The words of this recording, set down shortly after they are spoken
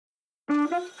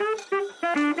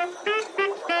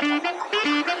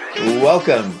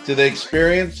Welcome to the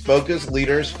Experience Focused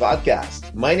Leaders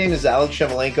podcast. My name is Alex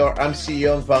Shevelenko. I'm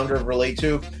CEO and founder of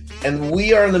Relate2, and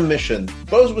we are on the mission,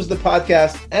 both with the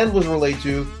podcast and with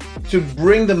Relate2, to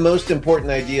bring the most important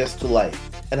ideas to life.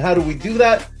 And how do we do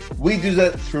that? We do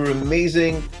that through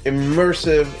amazing,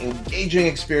 immersive, engaging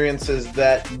experiences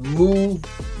that move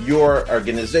your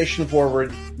organization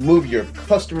forward, move your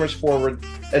customers forward,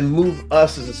 and move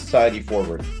us as a society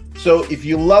forward. So if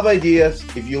you love ideas,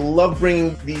 if you love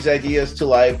bringing these ideas to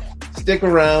life, stick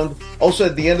around. Also,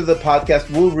 at the end of the podcast,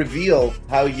 we'll reveal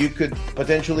how you could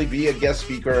potentially be a guest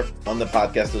speaker on the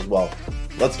podcast as well.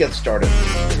 Let's get started.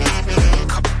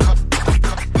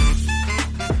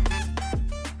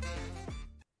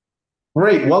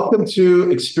 Great. Welcome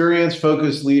to Experience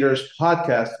Focused Leaders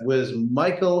podcast with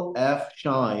Michael F.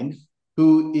 Schein,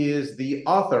 who is the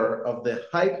author of the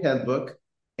Hype Handbook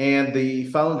and the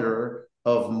founder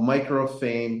of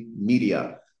MicroFame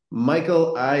Media.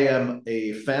 Michael, I am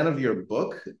a fan of your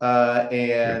book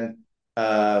and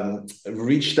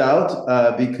reached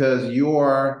out because you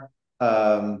are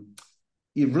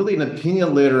really an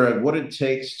opinion leader of what it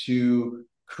takes to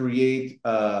create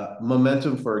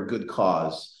momentum for a good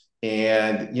cause.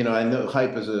 And, you know, I know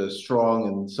hype is a strong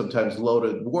and sometimes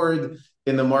loaded word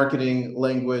in the marketing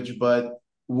language, but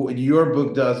what your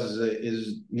book does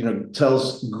is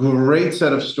tells great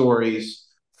set of stories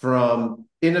from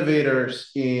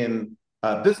innovators in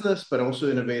business, but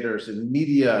also innovators in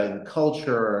media, in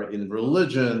culture, in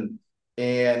religion,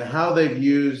 and how they've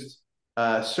used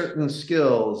certain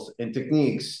skills and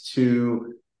techniques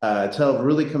to tell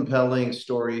really compelling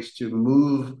stories to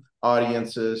move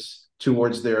audiences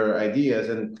towards their ideas.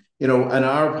 And, you know, on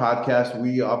our podcast,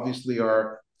 we obviously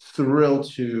are thrilled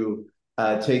to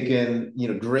take in,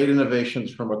 great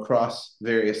innovations from across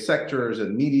various sectors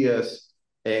and medias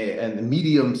and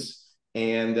mediums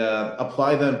and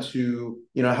apply them to,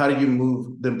 how do you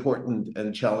move the important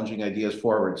and challenging ideas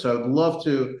forward? So I'd love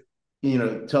to,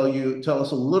 tell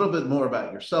us a little bit more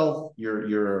about yourself,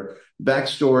 your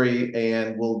backstory,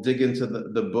 and we'll dig into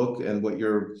the book and what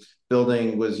you're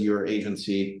building with your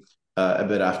agency a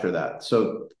bit after that.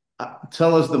 So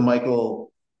tell us the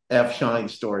Michael F. Schein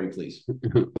story, please.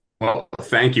 Well,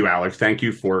 thank you, Alex. Thank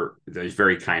you for those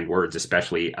very kind words,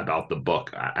 especially about the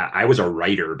book. I was a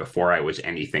writer before I was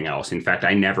anything else. In fact,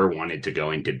 I never wanted to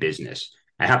go into business.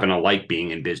 I happen to like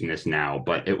being in business now,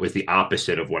 but it was the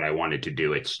opposite of what I wanted to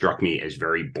do. It struck me as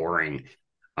very boring.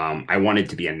 I wanted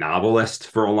to be a novelist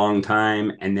for a long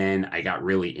time, and then I got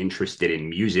really interested in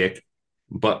music,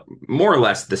 but more or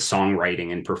less the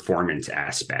songwriting and performance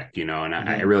aspect, and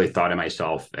I really thought of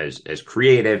myself as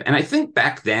creative. And I think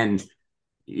back then,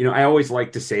 I always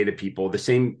like to say to people the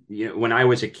same, when I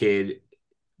was a kid,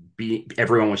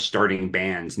 everyone was starting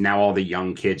bands. Now all the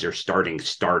young kids are starting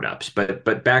startups.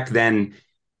 But back then,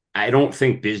 I don't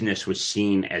think business was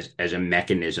seen as a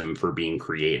mechanism for being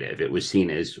creative. It was seen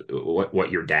as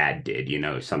what your dad did,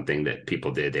 something that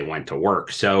people did. They went to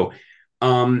work. So,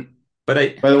 by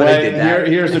the way,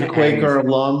 here's a Quaker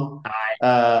alum.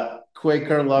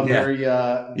 Quaker alum, yeah. very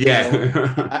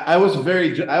Yeah. I was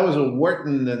a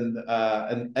Wharton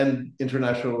and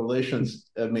international relations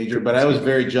major, but I was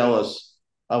very jealous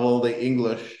of all the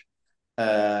English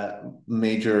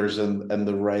majors and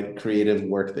the right creative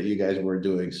work that you guys were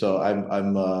doing. So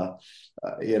I'm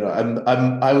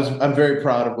very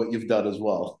proud of what you've done as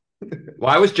well. Well,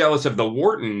 I was jealous of the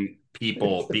Wharton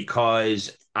people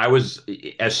because I was,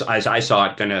 as I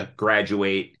saw it, going to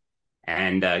graduate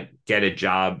and get a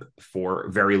job for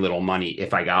very little money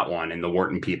if I got one. And the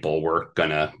Wharton people were going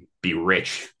to be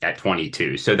rich at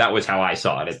 22. So that was how I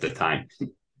saw it at the time.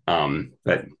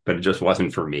 But it just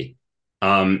wasn't for me.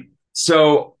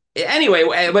 So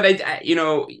anyway, but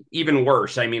even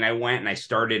worse. I mean, I went and I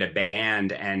started a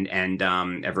band, and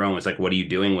everyone was like, "What are you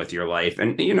doing with your life?"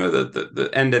 And the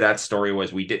end of that story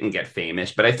was we didn't get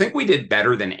famous, but I think we did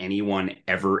better than anyone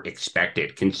ever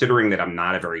expected, considering that I'm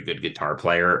not a very good guitar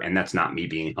player, and that's not me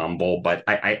being humble. But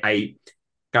I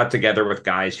got together with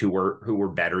guys who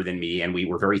were better than me, and we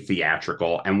were very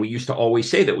theatrical, and we used to always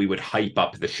say that we would hype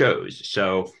up the shows.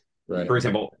 So, right. For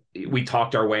example, we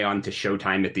talked our way onto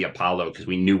Showtime at the Apollo because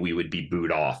we knew we would be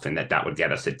booed off and that would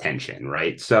get us attention,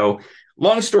 right? So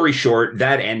long story short,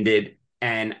 that ended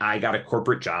and I got a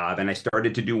corporate job and I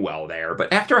started to do well there.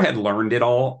 But after I had learned it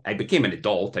all, I became an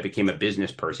adult. I became a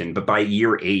business person. But by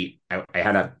year 8, I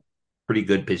had a pretty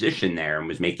good position there and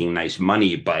was making nice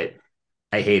money, but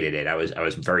I hated it. I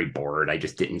was very bored. I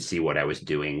just didn't see what I was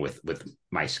doing with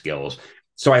my skills.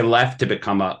 So I left to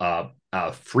become a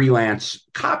freelance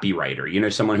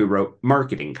copywriter, someone who wrote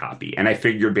marketing copy. And I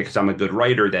figured because I'm a good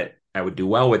writer that I would do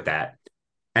well with that.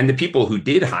 And the people who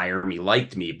did hire me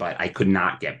liked me, but I could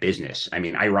not get business. I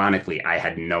mean, ironically, I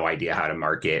had no idea how to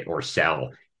market or sell.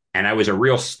 And I was a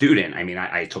real student. I mean,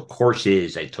 I took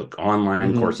courses, I took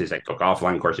online Hmm. courses, I took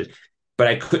offline courses, but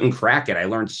I couldn't crack it. I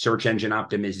learned search engine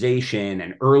optimization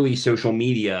and early social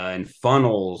media and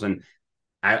funnels. And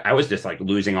I was just like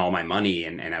losing all my money,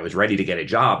 and I was ready to get a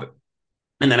job.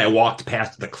 And then I walked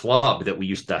past the club that we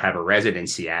used to have a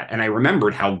residency at, and I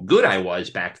remembered how good I was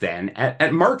back then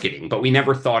at marketing, but we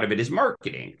never thought of it as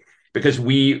marketing because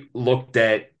we looked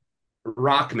at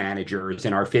rock managers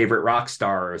and our favorite rock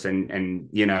stars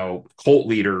and cult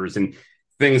leaders and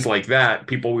things like that,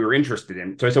 people we were interested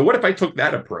in. So I said, what if I took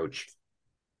that approach?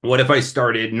 What if I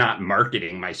started not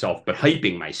marketing myself, but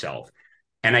hyping myself?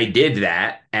 And I did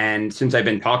that. And since I've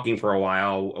been talking for a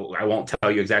while, I won't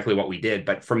tell you exactly what we did,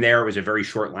 but from there, it was a very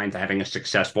short line to having a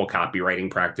successful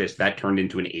copywriting practice that turned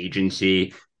into an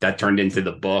agency that turned into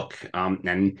the book.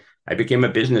 And I became a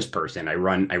business person. I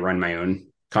run my own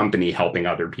company, helping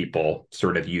other people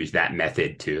sort of use that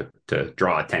method to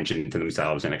draw attention to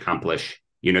themselves and accomplish,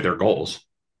 their goals.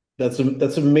 That's an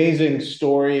amazing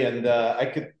story, and I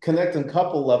could connect on a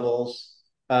couple levels.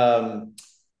 Um,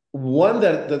 One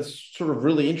that's sort of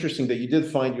really interesting that you did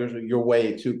find your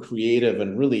way to creative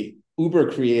and really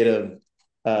uber creative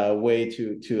way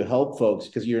to help folks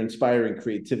because you're inspiring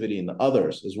creativity in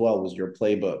others as well as your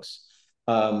playbooks.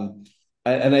 Um,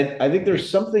 and I think there's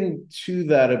something to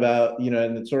that about,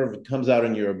 and it sort of comes out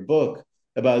in your book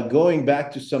about going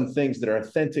back to some things that are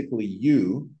authentically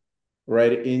you,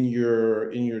 right, in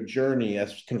your journey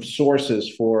as kind of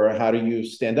sources for how do you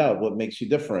stand out, what makes you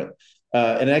different.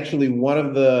 And actually, one of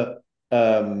the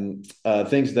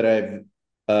things that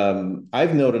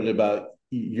I've noted about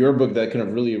your book that kind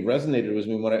of really resonated with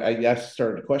me when I asked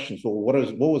started questions. Well, what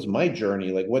was my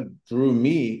journey like? What drew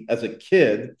me as a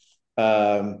kid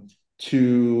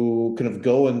to kind of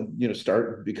go and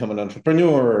start become an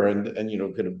entrepreneur and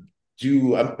kind of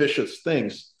do ambitious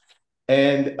things.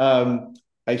 And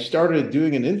I started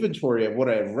doing an inventory of what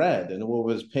I read and what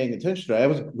was paying attention to. I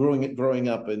was growing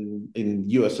up in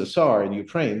USSR in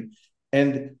Ukraine,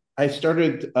 and I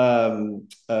started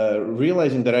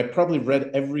realizing that I probably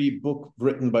read every book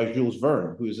written by Jules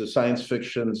Verne, who is a science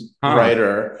fiction Huh.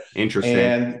 writer, Interesting.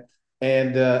 and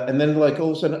and then like all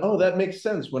of a sudden, oh, that makes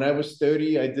sense. When I was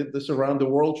 30, I did this around the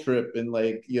world trip in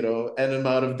like n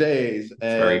amount of days, It's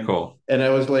very cool. and I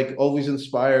was like always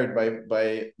inspired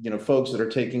by folks that are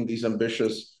taking these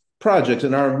ambitious projects.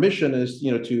 And our mission is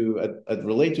to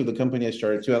relate to the company I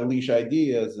started to unleash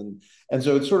ideas, and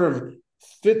so it sort of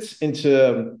fits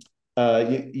into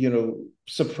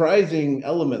surprising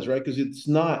elements, right? Because it's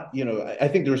not I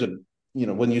think there's a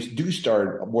when you do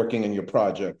start working on your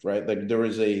project, right? Like there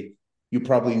is a you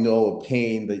probably know a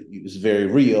pain that is very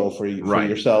real for Right.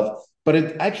 yourself, but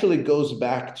it actually goes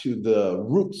back to the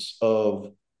roots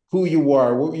of who you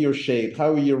are, what your shape,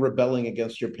 how you're rebelling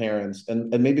against your parents, and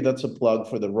maybe that's a plug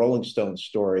for the Rolling Stones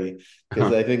story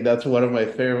because Huh. I think that's one of my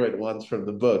favorite ones from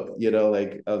the book.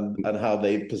 Like on how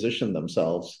they position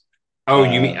themselves. Oh,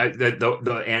 you mean Uh,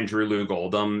 the Andrew Lou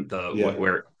Goldham, yeah.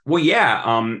 where? Well, yeah.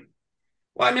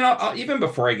 Well, I mean, even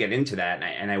before I get into that,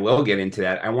 and I will get into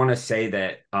that, I want to say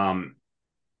that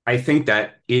I think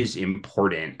that is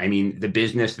important. I mean, the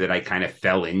business that I kind of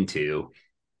fell into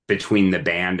between the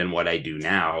band and what I do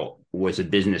now was a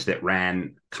business that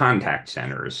ran contact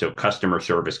centers, so customer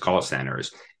service call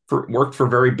centers. Worked for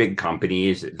very big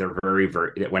companies. They're very,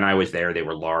 very. When I was there, they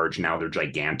were large. Now they're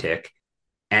gigantic,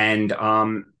 and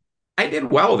I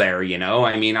did well there.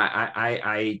 I mean,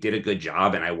 I did a good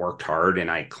job, and I worked hard, and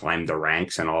I climbed the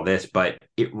ranks and all this. But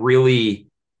it really,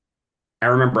 I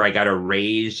remember I got a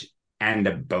raise and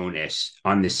a bonus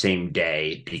on the same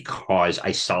day because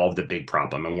I solved a big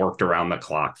problem and worked around the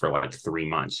clock for like 3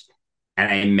 months. And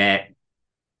I met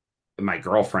my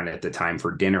girlfriend at the time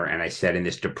for dinner, and I said in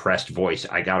this depressed voice,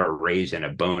 I got a raise and a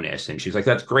bonus. And she's like,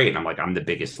 that's great. And I'm like, I'm the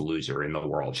biggest loser in the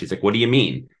world. She's like, what do you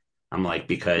mean? I'm like,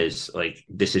 because like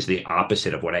this is the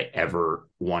opposite of what I ever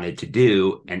wanted to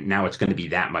do. And now it's going to be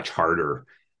that much harder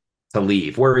to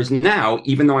leave. Whereas now,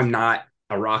 even though I'm not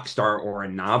a rock star or a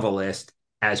novelist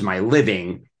as my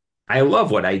living, I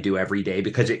love what I do every day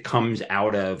because it comes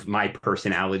out of my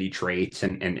personality traits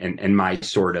and my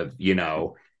sort of,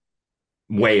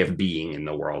 way of being in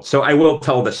the world. So I will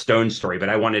tell the Stone story, but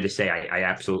I wanted to say I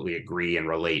absolutely agree and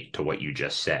relate to what you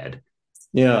just said.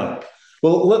 Yeah.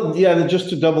 Well, yeah, just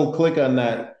to double click on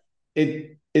that,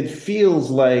 it feels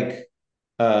like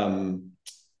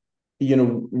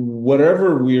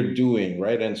whatever we're doing,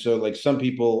 right? And so like some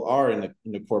people are in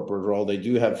the corporate role, they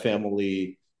do have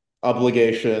family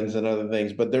obligations and other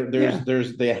things, but Yeah.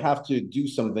 they have to do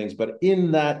some things. But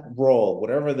in that role,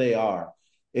 whatever they are,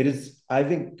 it is, I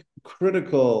think,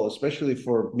 critical, especially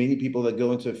for many people that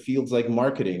go into fields like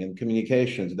marketing and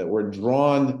communications, that we're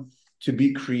drawn to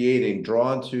be creating,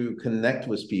 drawn to connect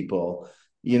with people,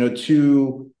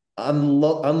 to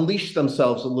unleash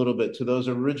themselves a little bit to those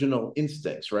original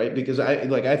instincts, right? Because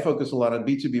I focus a lot on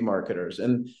B2B marketers,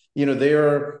 and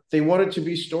they wanted to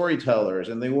be storytellers,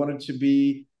 and they wanted to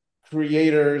be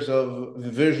creators of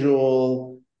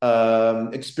visual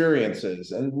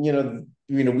experiences. And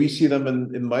we see them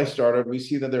in my startup. We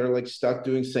see that they're like stuck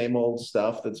doing same old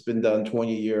stuff that's been done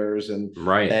 20 years, and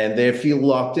Right. they feel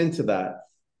locked into that.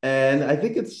 And I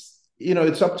think it's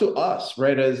up to us,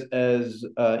 right, as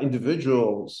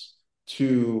individuals,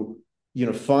 to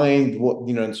find what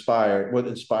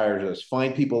inspires us,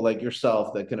 find people like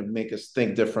yourself that kind of make us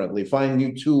think differently, find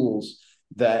new tools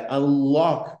that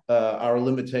unlock our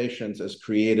limitations as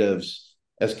creatives,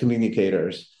 as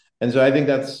communicators. And so I think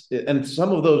and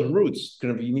some of those roots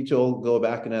kind of, you need to all go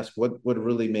back and ask what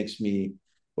really makes me,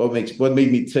 what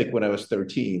made me tick when I was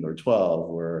 13 or 12,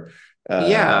 or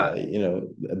Yeah.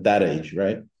 at that age,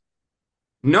 right?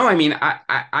 No, I mean,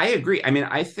 I agree. I mean,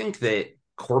 I think that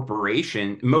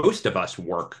most of us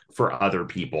work for other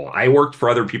people. I worked for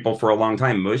other people for a long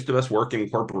time. Most of us work in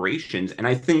corporations. And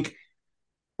I think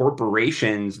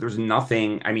corporations, there's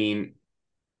nothing, I mean,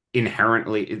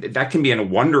 inherently, that can be a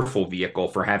wonderful vehicle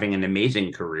for having an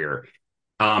amazing career.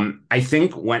 I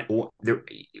think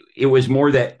it was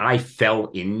more that I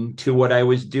fell into what I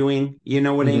was doing, you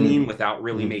know what I mean, Mm-hmm. without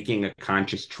really Mm-hmm. making a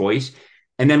conscious choice.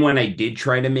 And then when I did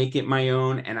try to make it my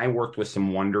own, and I worked with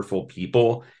some wonderful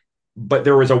people, but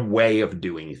there was a way of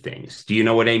doing things. Do you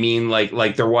know what I mean?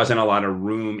 Like there wasn't a lot of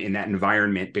room in that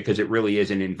environment because it really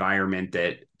is an environment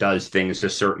that does things a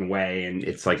certain way, and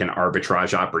it's like an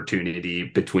arbitrage opportunity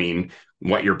between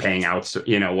what you're paying out,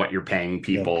 what you're paying Yeah.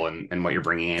 people and what you're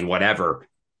bringing in, whatever.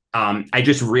 I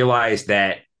just realized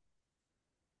that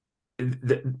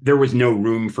there was no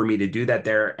room for me to do that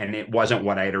there, and it wasn't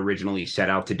what I had originally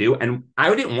set out to do. And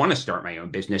I didn't want to start my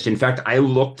own business. In fact, I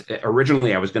looked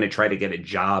originally, I was going to try to get a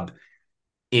job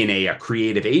in a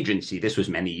creative agency. This was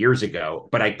many years ago,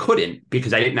 but I couldn't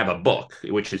because I didn't have a book,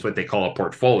 which is what they call a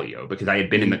portfolio, because I had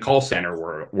been in the Mm-hmm. call center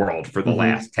world for the Mm-hmm.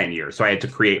 last 10 years. So I had to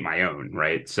create my own,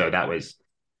 right? So that was,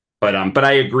 but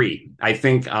I agree. I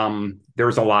think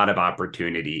there's a lot of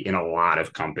opportunity in a lot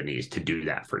of companies to do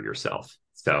that for yourself.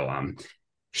 So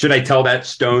should I tell that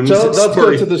Stones So let's go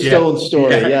to story? the Yeah. Stone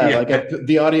story. Yeah. Yeah, Yeah. like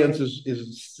the audience is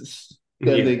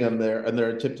Yeah. standing on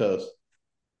their tiptoes.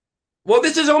 Well,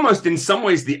 this is almost in some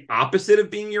ways the opposite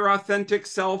of being your authentic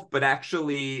self, but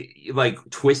actually like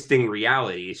twisting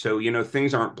reality. So,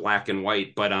 things aren't black and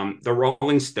white, but the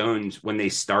Rolling Stones, when they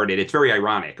started, it's very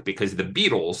ironic because the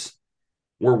Beatles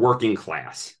were working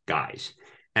class guys.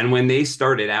 And when they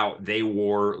started out, they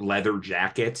wore leather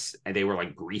jackets and they were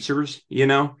like greasers,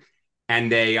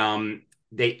 and they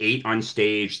ate on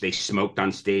stage, they smoked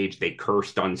on stage, they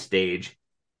cursed on stage.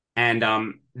 And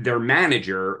their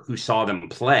manager, who saw them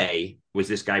play, was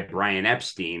this guy, Brian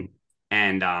Epstein.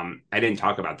 And I didn't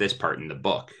talk about this part in the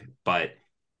book, but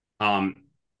um,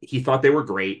 he thought they were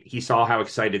great. He saw how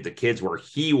excited the kids were.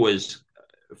 He was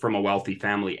from a wealthy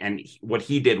family. And what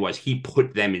he did was he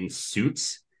put them in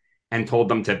suits and told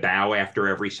them to bow after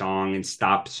every song and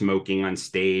stop smoking on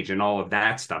stage and all of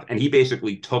that stuff. And he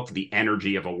basically took the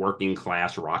energy of a working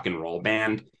class rock and roll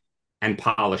band and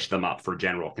polish them up for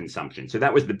general consumption. So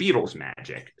that was the Beatles'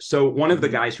 magic. So one of the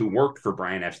Mm-hmm. guys who worked for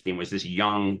Brian Epstein was this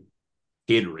young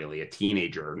kid, really, a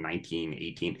teenager, 19,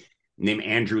 18, named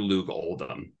Andrew Loog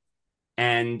Oldham.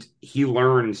 And he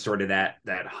learned sort of that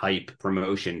hype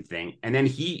promotion thing. And then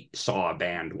he saw a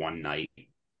band one night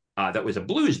that was a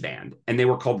blues band, and they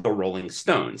were called the Rolling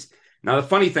Stones. Now, the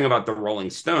funny thing about the Rolling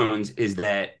Stones is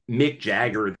that Mick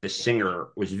Jagger, the singer,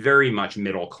 was very much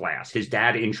middle class. His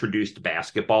dad introduced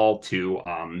basketball to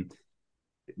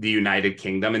the United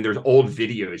Kingdom, and there's old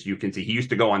videos you can see. He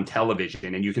used to go on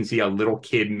television, and you can see a little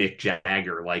kid Mick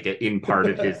Jagger like in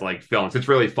part of his like films. It's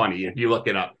really funny if you look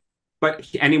it up.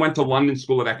 And he went to London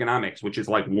School of Economics, which is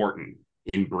like Wharton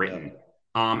in Yeah. Britain.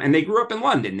 And they grew up in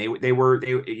London.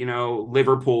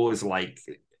 Liverpool is like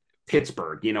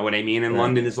Pittsburgh, you know what I mean? And Right.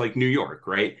 London is like New York,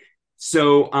 right?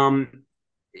 So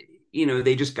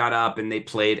they just got up and they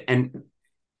played. And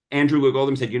Andrew Loog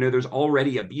Oldham said, there's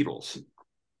already a Beatles.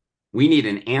 We need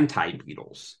an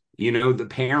anti-Beatles. The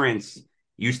parents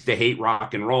used to hate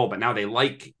rock and roll, but now they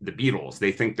like the Beatles.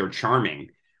 They think they're charming.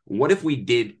 What if we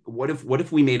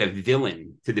made a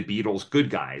villain to the Beatles good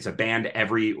guys, a band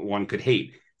everyone could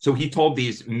hate? So he told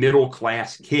these middle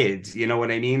class kids, you know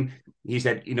what I mean? He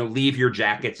said, leave your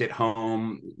jackets at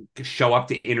home, show up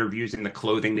to interviews in the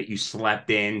clothing that you slept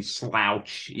in,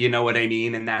 slouch, you know what I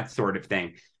mean? And that sort of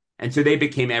thing. And so they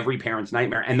became every parent's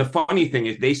nightmare. And the funny thing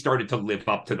is they started to live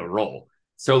up to the role.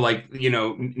 So like,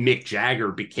 Mick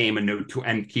Jagger became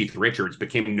and Keith Richards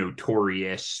became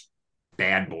notorious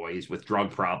bad boys with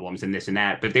drug problems and this and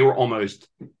that, but they were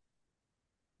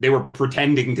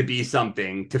pretending to be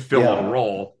something to fill a Yeah.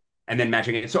 role and then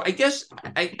matching it. So I guess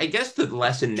the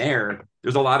lesson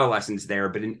there's a lot of lessons there,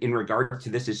 but in regard to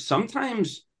this is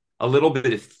sometimes a little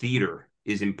bit of theater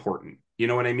is important. You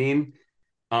know what I mean?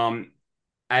 Um,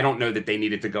 I don't know that they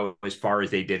needed to go as far as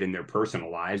they did in their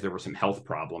personal lives. There were some health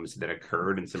problems that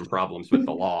occurred and some problems with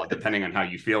the law, depending on how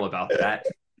you feel about that.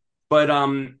 But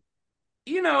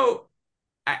you know,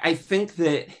 I think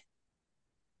that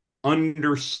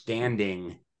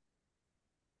understanding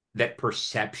that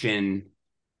perception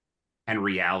and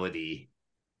reality,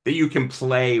 that you can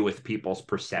play with people's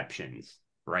perceptions,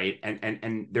 right?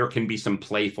 And there can be some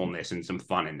playfulness and some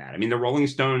fun in that. I mean, the Rolling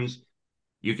Stones,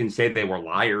 you can say they were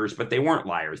liars, but they weren't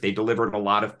liars. They delivered a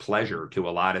lot of pleasure to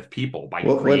a lot of people by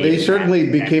Well, they creating certainly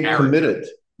that became character. committed.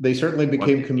 They certainly Well,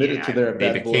 became committed to yeah, their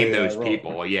they bad became boy those role.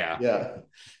 people. Yeah. Yeah.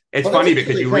 It's Well, that's funny because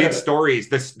actually you kind read of stories.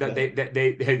 This that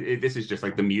yeah. this is just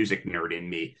like the music nerd in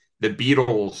me. The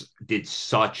Beatles did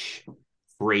such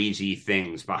crazy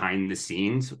things behind the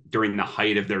scenes during the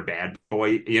height of their bad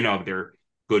boy, their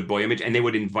good boy image, and they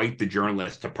would invite the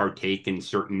journalists to partake in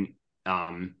certain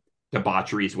um,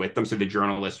 debaucheries with them, so the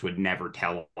journalists would never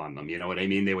tell on them. You know what I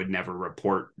mean? They would never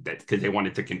report that because they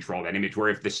wanted to control that image. Where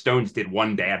if the Stones did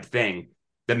one bad thing,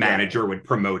 the Yeah. manager would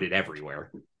promote it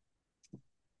everywhere.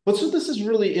 But so this is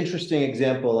really interesting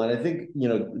example, and I think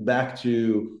back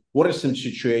to what are some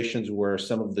situations where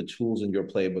some of the tools in your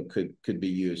playbook could be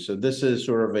used. So this is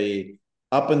sort of a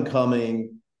up and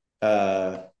coming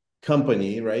uh,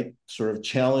 company, right? Sort of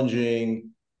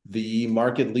challenging the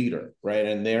market leader, right?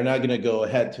 And they're not going to go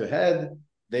head to head.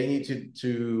 They need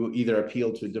to either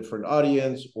appeal to a different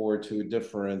audience or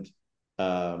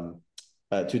um,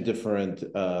 to different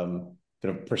kind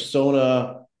of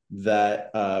persona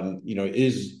that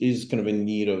is kind of in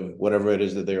need of whatever it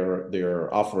is that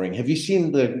they're offering. Have you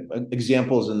seen the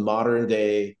examples in modern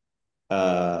day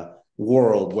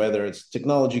world, whether it's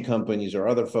technology companies or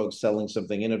other folks selling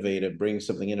something innovative, bringing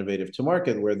something innovative to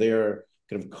market, where they're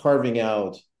kind of carving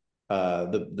out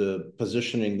the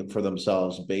positioning for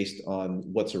themselves based on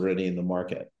what's already in the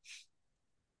market?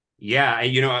 Yeah,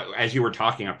 as you were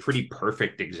talking, a pretty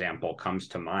perfect example comes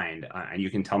to mind, and you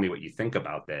can tell me what you think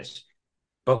about this.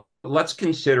 But let's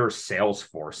consider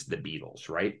Salesforce, the Beatles,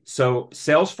 right? So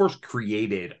Salesforce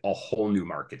created a whole new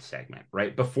market segment,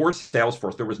 right? Before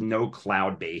Salesforce, there was no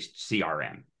cloud-based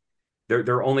CRM.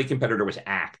 Their only competitor was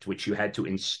Act, which you had to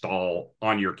install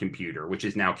on your computer, which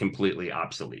is now completely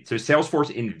obsolete. So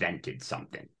Salesforce invented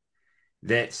something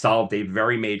that solved a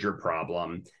very major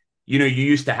problem. You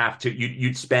used to have to,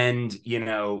 you'd spend,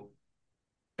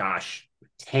 gosh,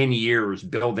 10 years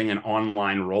building an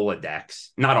online Rolodex,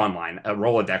 not online, a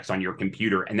Rolodex on your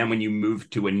computer. And then when you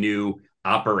moved to a new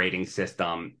operating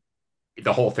system,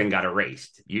 the whole thing got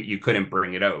erased. You couldn't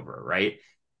bring it over, right?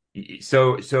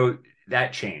 So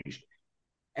that changed.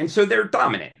 And so they're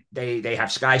dominant. They have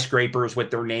skyscrapers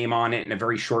with their name on it in a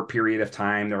very short period of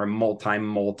time. They're a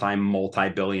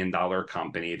multi-billion-dollar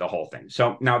company, the whole thing.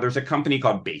 So now there's a company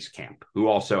called Basecamp who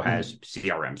also has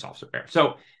CRM software.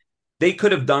 So they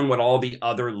could have done what all the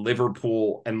other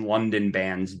Liverpool and London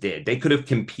bands did. They could have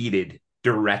competed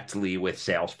directly with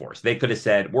Salesforce. They could have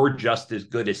said, we're just as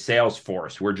good as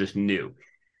Salesforce. We're just new.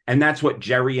 And that's what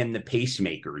Jerry and the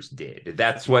Pacemakers did.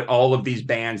 That's what all of these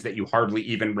bands that you hardly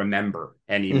even remember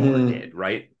anymore Mm-hmm. did,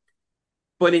 right?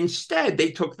 But instead,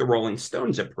 they took the Rolling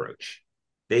Stones approach.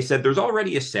 They said there's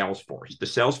already a Salesforce. The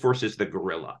Salesforce is the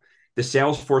gorilla. The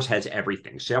Salesforce has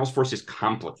everything. Salesforce is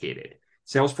complicated.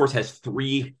 Salesforce has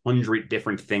 300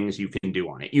 different things you can do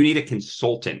on it. You need a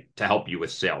consultant to help you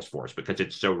with Salesforce because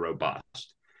it's so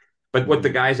robust. But what the Mm-hmm.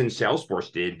 guys in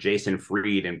Salesforce did, Jason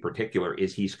Fried in particular,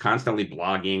 is he's constantly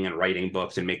blogging and writing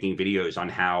books and making videos on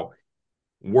how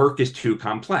work is too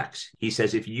complex. He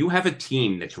says if you have a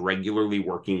team that's regularly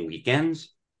working weekends,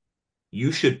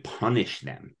 you should punish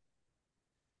them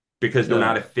because they're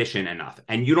not Yeah. efficient enough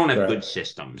and you don't have good Right.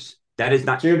 systems. That is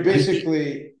not, So you're and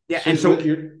basically yeah. so And so, what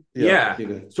you're yeah, yeah. okay,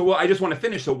 good. So, well, I just want to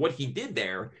finish. So, what he did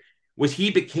there was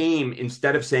he became,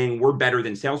 instead of saying we're better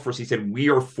than Salesforce, he said we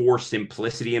are for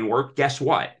simplicity in work. Guess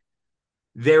what?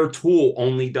 Their tool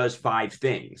only does 5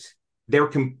 things.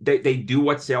 They do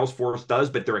what Salesforce does,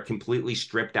 but they're a completely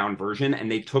stripped down version. And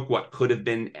they took what could have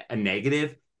been a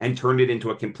negative and turned it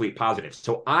into a complete positive.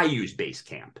 So I use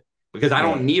Basecamp. because I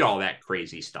don't Yeah. need all that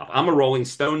crazy stuff. I'm a Rolling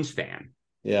Stones fan.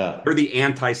 Yeah. They're the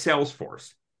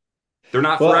anti-Salesforce. They're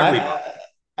not Well, for everybody.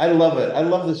 I love it. I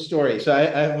love the story. So I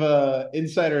have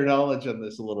insider knowledge on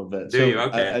this a little bit. Do you? So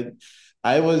Okay.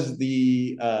 I was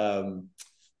the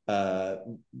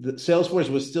Salesforce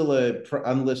was still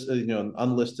unlisted, an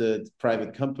unlisted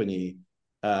private company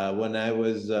when I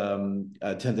was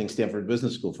attending Stanford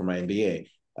Business School for my MBA.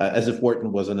 As if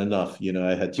Wharton wasn't enough,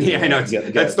 I had Yeah, to I know.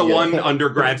 That's get the one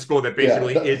undergrad school that yeah.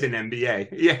 basically is an MBA.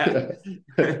 Yeah.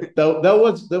 Yeah. That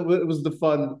was the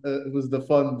fun it was the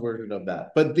fun version of that.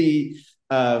 But the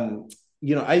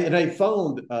I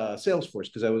found Salesforce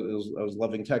because I was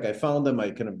loving tech. I found them.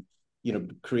 I kind of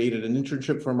created an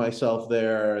internship for myself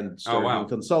there and Oh, started doing wow.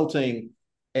 consulting.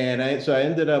 And I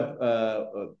ended up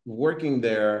working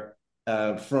there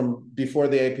from before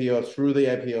the IPO through the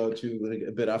IPO to like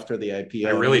a bit after the I IPO,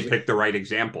 and really picked the right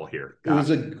example here. it was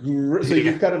Got so it.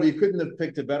 Yeah. you couldn't have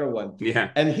picked a better one. Yeah.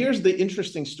 And here's the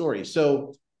interesting story.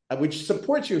 So, which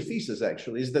supports your thesis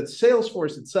actually, is that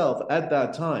Salesforce itself at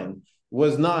that time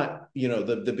was not,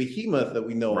 the behemoth that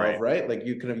we know of, Right. right? Like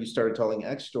you started telling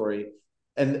X story,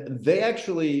 and they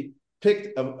actually picked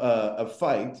a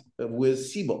fight with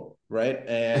Siebel, right?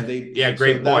 And Yeah. so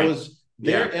Great that point. was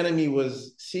Yeah. their enemy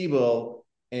was Siebel,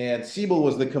 and Siebel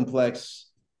was the complex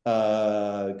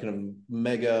kind of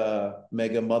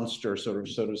mega monster sort of,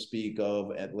 so to speak,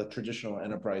 of traditional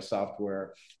enterprise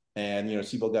software. And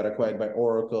Siebel got acquired by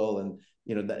Oracle, and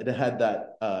that it had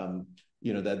that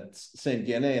that same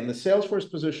DNA. And the Salesforce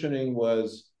positioning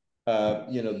was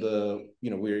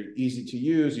we're easy to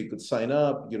use. You could sign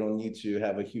up. You don't need to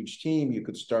have a huge team. You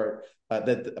could start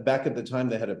that back at the time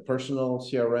they had a personal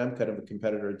CRM, kind of a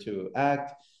competitor to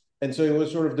Act. And so it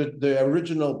was sort of the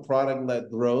original product led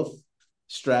growth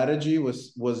strategy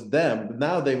was them. But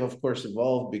now they've of course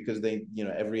evolved because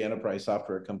every enterprise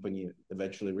software company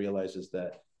eventually realizes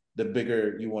that the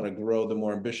bigger you want to grow, the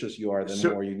more ambitious you are, the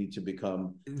So more you need to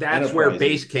become that's where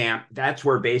enterprise. And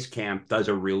Basecamp does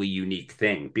a really unique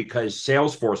thing because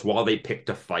Salesforce, while they picked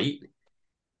a fight,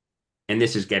 and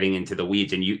this is getting into the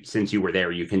weeds, and since you were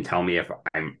there, you can tell me if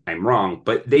I'm wrong,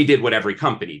 but they did what every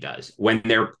company does. When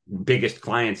their biggest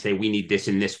clients say we need this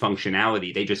and this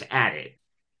functionality, they just add it.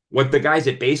 What the guys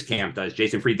at Basecamp does,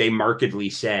 Jason Fried, they markedly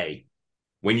say,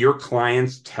 when your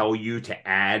clients tell you to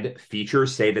add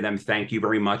features, say to them, thank you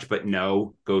very much, but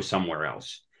no, go somewhere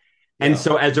else. And yeah,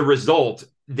 so as a result,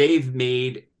 they've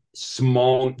burned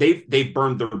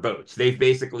their boats. They've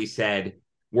basically said,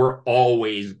 we're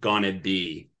always gonna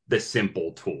be the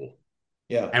simple tool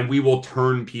yeah, and we will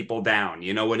turn people down.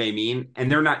 You know what I mean? And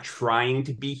they're not trying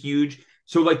to be huge.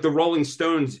 So like the Rolling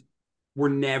Stones were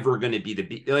never going to be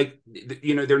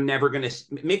they're never going to.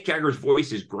 Mick Jagger's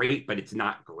voice is great, but it's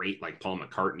not great like Paul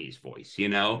McCartney's voice.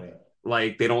 yeah.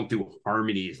 Like they don't do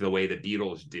harmonies the way the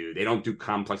Beatles do. They don't do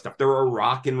complex stuff. They're a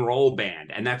rock and roll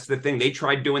band, and that's the thing. They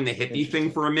tried doing the hippie thing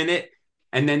Interesting. for a minute,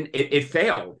 and then it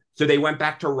failed. So they went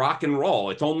back to rock and roll.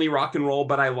 It's only rock and roll,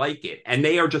 but I like it. And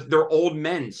they're old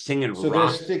men singing So rock.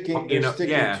 they're sticking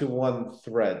Yeah, to one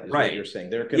thread, is what you're right. saying.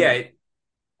 They're kind of Yeah,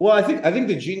 well, I think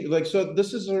the gene like so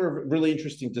this is a really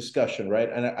interesting discussion, right?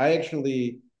 And I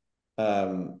actually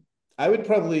um I would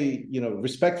probably,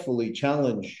 respectfully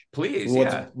challenge please,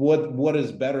 yeah. what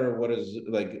is better, what is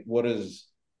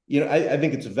I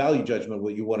think it's a value judgment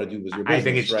what you want to do with your I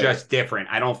think business, it's right? just different.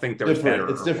 I don't think there's better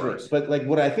Different. It's or different. worse. But like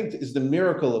what I think is the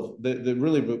miracle of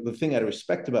the thing I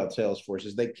respect about Salesforce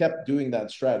is they kept doing that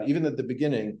strategy. Even at the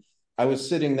beginning, I was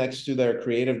sitting next to their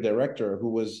creative director who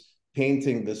was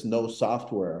painting this no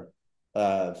software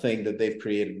thing that they've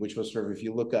created, which was sort of, if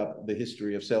you look up the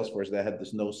history of Salesforce, they had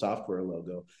this no software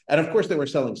logo. And of course they were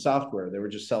selling software. They were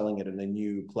just selling it in a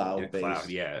new In a cloud, cloud-based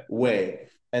yeah. way.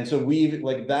 And so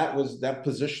that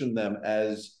positioned them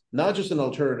as not just an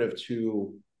alternative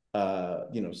to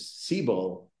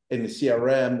Siebel in the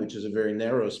CRM, which is a very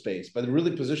narrow space, but it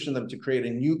really positioned them to create a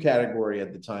new category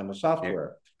at the time of Yeah,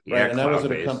 software, yeah, right? And I was at a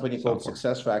cloud-based company called software.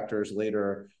 Success Factors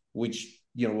later, which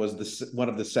was one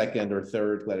of the second or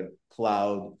third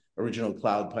original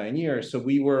cloud pioneers. So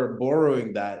we were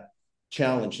borrowing that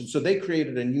challenge, and so they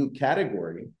created a new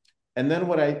category. And then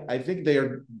what I think they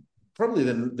are probably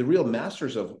the real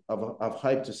masters of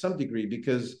hype to some degree,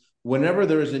 because whenever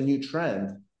there is a new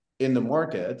trend in the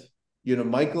market,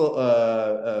 Michael,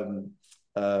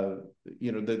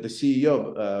 the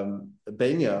CEO,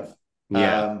 Benioff,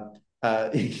 Yeah,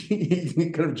 he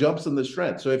kind of jumps on this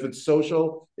trend. So if it's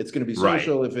social, it's going to be right.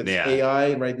 social. If it's Yeah.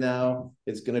 AI right now,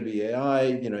 it's going to be AI.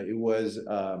 It was,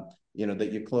 that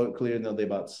you clearly know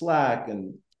about Slack.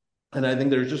 And I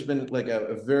think there's just been like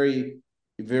a very,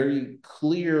 very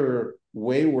clear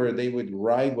way where they would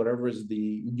ride whatever is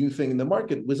the new thing in the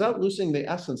market without losing the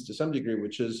essence to some degree,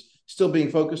 which is still being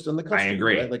focused on the I customer,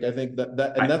 right? agree. Like I think that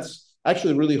and I that's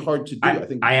actually really hard to do. I I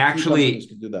think I few companies actually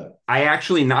could do that. I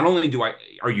actually not only do I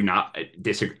are you not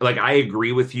disagree like I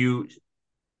agree with you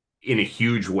in a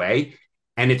huge way.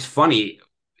 And it's funny,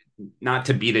 not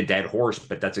to beat a dead horse,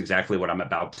 but that's exactly what I'm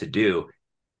about to do.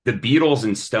 The Beatles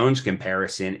and Stones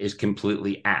comparison is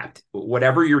completely apt.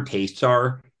 Whatever your tastes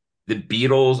are, the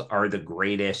Beatles are the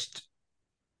greatest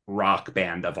rock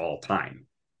band of all time.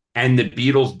 And the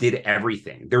Beatles did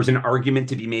everything. There's an argument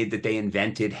to be made that they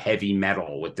invented heavy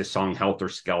metal with the song Helter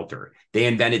Skelter. They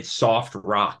invented soft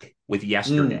rock with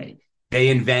Yesterday. Mm. They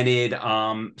invented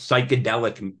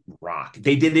psychedelic rock.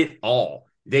 They did it all.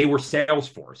 They were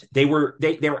Salesforce.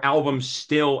 Their albums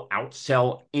still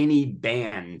outsell any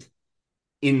band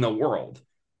in the world.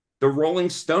 The Rolling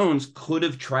Stones could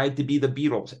have tried to be the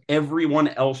Beatles. Everyone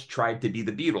else tried to be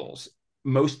the Beatles.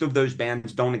 Most of those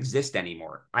bands don't exist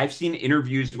anymore. I've seen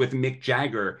interviews with Mick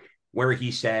Jagger where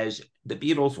he says the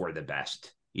Beatles were the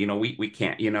best. We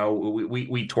can't,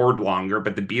 we toured longer,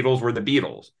 but the Beatles were the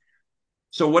Beatles.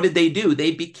 So what did they do?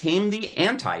 They became the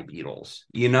anti-Beatles.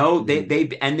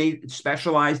 Mm. They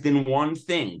specialized in one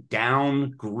thing: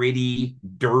 down, gritty,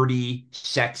 dirty,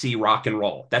 sexy rock and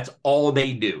roll. That's all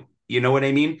they do. You know what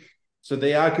I mean? So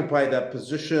they occupy that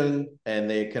position, and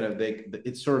they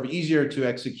it's sort of easier to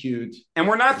execute. And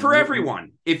we're not for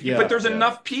everyone. But Yeah, there's yeah,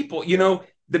 enough people. yeah.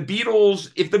 The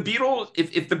Beatles. If the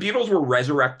Beatles were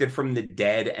resurrected from the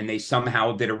dead and they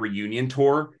somehow did a reunion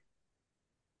tour,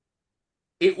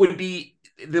 it would be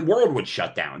the world would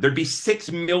shut down. There'd be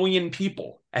 6 million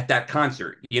people at that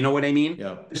concert. You know what I mean?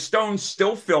 Yeah. The Stones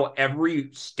still fill every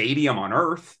stadium on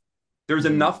earth. There's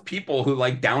Mm. enough people who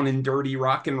like down and dirty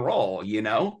rock and roll.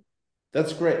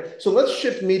 That's great. So let's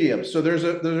shift mediums. So there's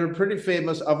a pretty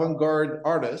famous avant-garde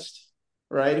artist,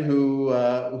 right? Who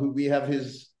we have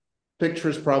his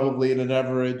pictures probably in an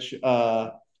average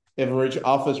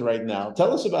office right now.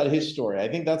 Tell us about his story. I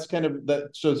think that's kind of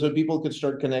that so people could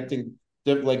start connecting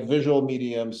like visual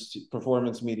mediums,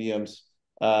 performance mediums.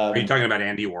 Are you Um, talking about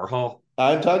Andy Warhol?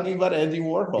 I'm talking about Andy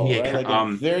Warhol, right? Yeah. Like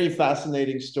a very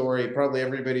fascinating story. Probably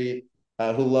everybody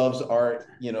who loves art,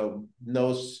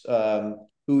 knows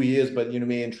who he is, but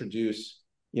may introduce,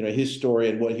 his story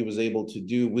and what he was able to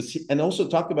do with, and also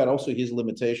talk about also his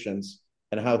limitations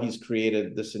and how he's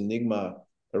created this enigma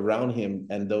around him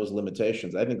and those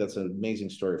limitations. I think that's an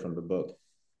amazing story from the book.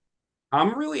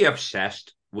 I'm really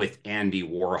obsessed with Andy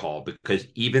Warhol because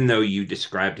even though you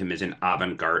described him as an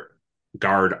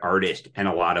avant-garde artist, and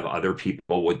a lot of other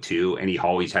people would too, and he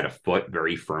always had a foot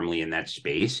very firmly in that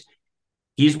space,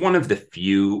 he's one of the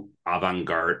few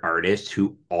avant-garde artists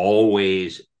who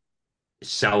always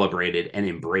celebrated and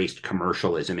embraced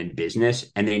commercialism in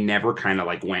business, and they never kind of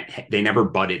like they never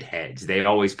butted heads. They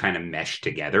always kind of meshed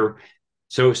together.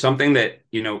 So something that,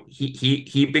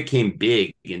 he became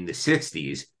big in the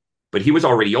 60s, but he was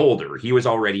already older. He was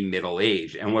already middle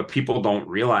aged. And what people don't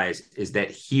realize is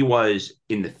that he was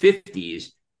in the 50s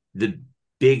the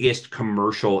biggest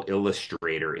commercial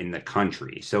illustrator in the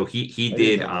country. So he I didn't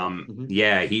did know that. Mhm.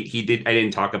 yeah, he did. I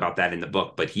didn't talk about that in the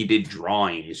book, but he did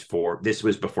drawings for, this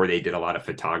was before they did a lot of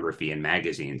photography in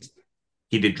magazines.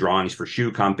 He did drawings for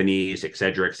shoe companies, et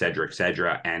cetera, et cetera, et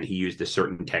cetera. And he used a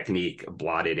certain technique,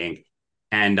 blotted ink.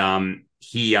 And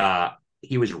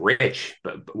he was rich,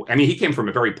 but I mean, he came from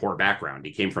a very poor background.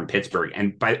 He came from Pittsburgh,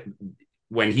 and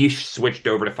when he switched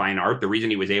over to fine art, the reason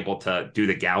he was able to do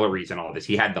the galleries and all this,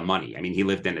 he had the money. I mean, he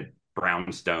lived in a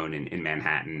brownstone in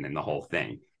Manhattan and the whole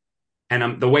thing.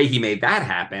 And the way he made that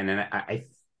happen, and I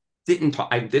didn't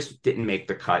talk, this didn't make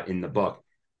the cut in the book.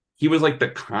 He was like the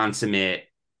consummate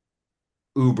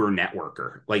Uber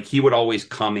networker. Like he would always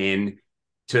come in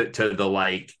to the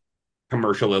like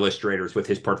commercial illustrators with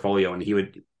his portfolio, and he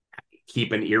would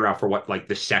keep an ear out for what, like,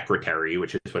 the secretary,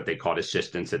 which is what they called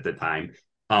assistants at the time.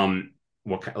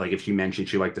 What, like, if she mentioned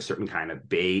she liked a certain kind of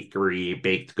bakery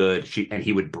baked good, and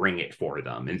he would bring it for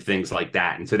them and things like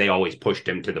that. And so they always pushed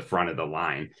him to the front of the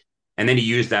line. And then he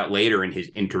used that later in his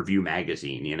interview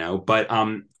magazine. But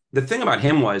the thing about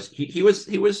him was he was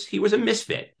a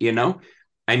misfit.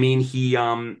 I mean, he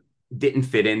didn't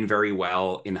fit in very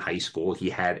well in high school. He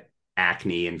had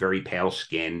acne and very pale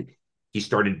skin. He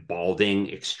started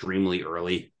balding extremely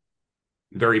early,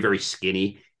 very, very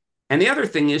skinny. And the other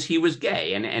thing is he was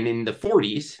gay. And in the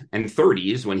 40s and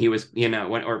 30s, when he was,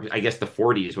 or I guess the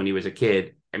 40s when he was a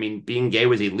kid, I mean, being gay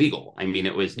was illegal. I mean,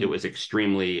 it was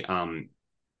extremely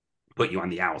put you on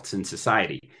the outs in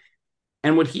society.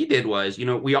 And what he did was,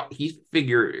 he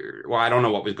figured, well, I don't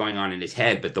know what was going on in his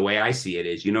head, but the way I see it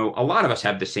is, a lot of us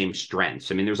have the same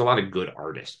strengths. I mean, there's a lot of good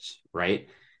artists, right?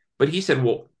 But he said,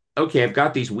 well, okay, I've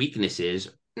got these weaknesses.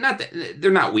 Not that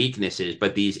they're not weaknesses,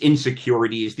 but these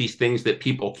insecurities, these things that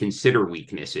people consider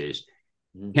weaknesses.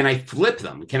 Mhm. Can I flip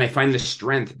them? Can I find the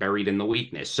strength buried in the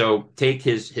weakness? So take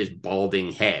his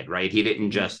balding head, right? He didn't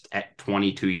Mhm. just at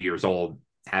 22 years old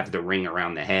have the ring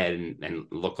around the head and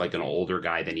look like an older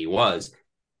guy than he was.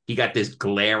 He got this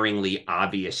glaringly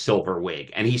obvious silver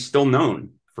wig, and he's still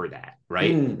known for that,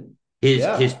 right? Mm. His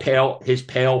Yeah.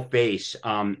 pale face,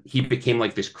 he became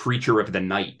like this creature of the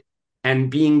night. And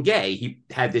being gay, he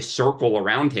had this circle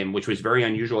around him, which was very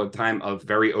unusual at the time, of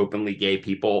very openly gay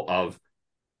people, of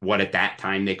what at that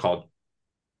time they called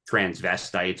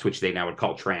transvestites, which they now would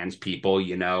call trans people.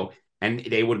 And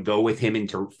they would go with him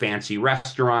into fancy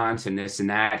restaurants and this and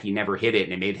that. He never hid it,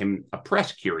 and it made him a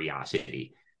press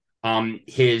curiosity.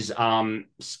 His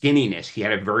skinniness, he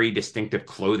had a very distinctive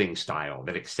clothing style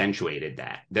that accentuated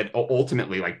that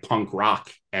ultimately like punk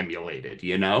rock emulated.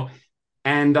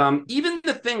 And even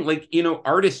the thing, like,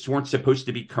 artists weren't supposed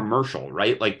to be commercial,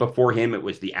 right? Like before him, it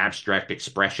was the abstract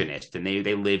expressionist, and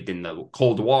they lived in the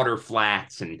cold water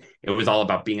flats, and it was all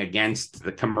about being against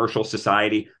the commercial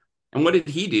society. And what did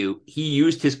he do? He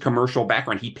used his commercial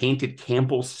background. He painted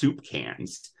Campbell's soup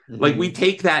cans. Like we Mhm.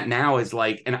 take that now as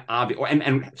like an obvious,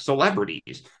 and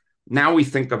celebrities. Now we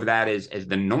think of that as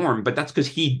the norm, but that's because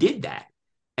he did that,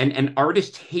 and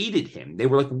artists hated him. They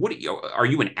were like, "What are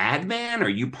you, an ad man? Are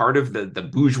you part of the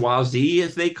bourgeoisie,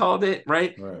 as they called it,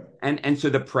 right?" Right. And so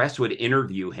the press would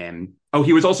interview him. Oh,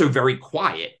 he was also very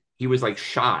quiet. He was like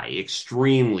shy,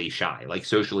 extremely shy, like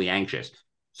socially anxious.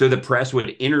 So the press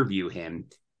would interview him,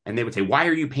 and they would say, "Why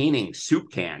are you painting soup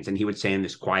cans?" And he would say in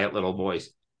this quiet little voice,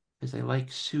 "Because I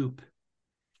like soup."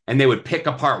 And they would pick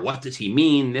apart, what does he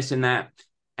mean, this and that.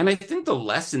 And I think the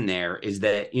lesson there is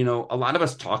that, a lot of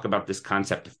us talk about this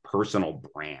concept of personal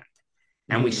brand,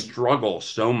 and we Mhm. struggle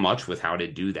so much with how to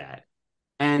do that.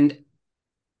 And,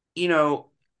 you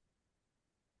know,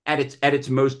 at its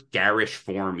most garish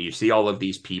form, you see all of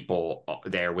these people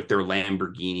there with their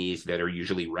Lamborghinis that are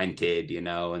usually rented,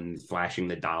 and flashing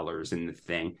the dollars and the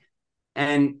thing.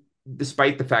 And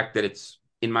despite the fact that it's,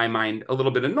 in my mind, a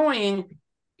little bit annoying,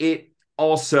 it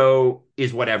also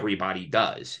is what everybody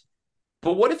does.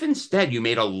 But what if instead you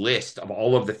made a list of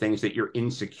all of the things that you're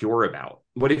insecure about?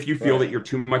 What if you feel that Right. you're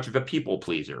too much of a people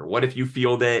pleaser? What if you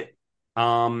feel that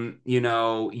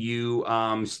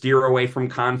you steer away from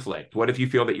conflict? What if you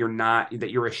feel that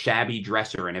you're a shabby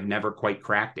dresser and have never quite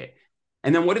cracked it?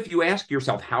 And then what if you ask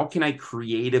yourself, how can I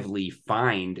creatively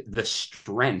find the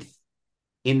strength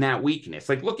in that weakness?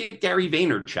 Like, look at Gary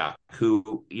Vaynerchuk,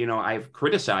 who, I've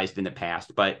criticized in the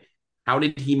past, but how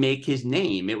did he make his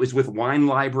name? It was with Wine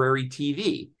Library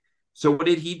TV. So what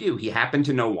did he do? He happened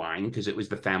to know wine because it was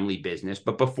the family business.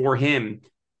 But before him,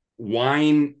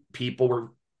 wine people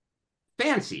were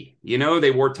fancy.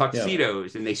 They wore Yeah.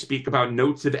 tuxedos and they speak about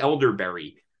notes of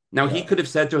elderberry. Now he Yeah. could have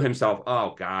said to himself,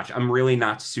 "Oh gosh, I'm really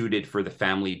not suited for the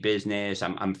family business.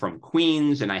 I'm from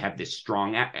Queens and I have this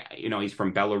strong, he's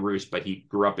from Belarus, but he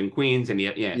grew up in Queens, and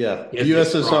Yeah. he has this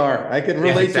strong, USSR. I can yeah,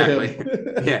 relate to exactly,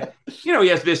 him. yeah, he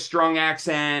has this strong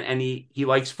accent, and he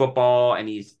likes football, and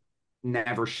he's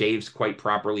never shaves quite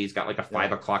properly. He's got like a five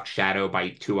Yeah. o'clock shadow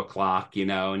by 2 o'clock,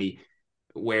 and he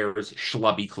wears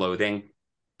schlubby clothing.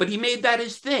 But he made that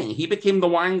his thing. He became the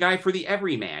wine guy for the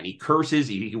everyman. He curses,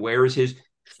 he wears his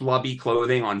schlubby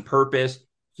clothing on purpose.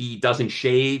 He doesn't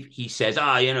shave. He says,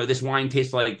 this wine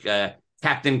tastes like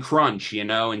Captain Crunch,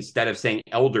 instead of saying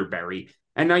elderberry.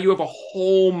 And now you have a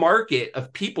whole market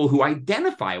of people who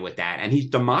identify with that. And he's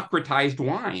democratized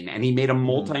wine, and he made a Mhm.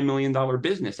 multi-million-dollar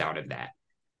business out of that.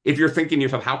 If you're thinking to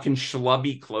yourself, how can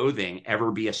schlubby clothing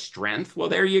ever be a strength? Well,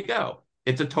 there you go.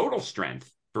 It's a total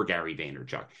strength for Gary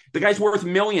Vaynerchuk. The guy's worth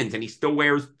millions, and he still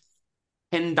wears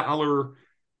 $10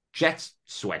 Jets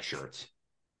sweatshirts.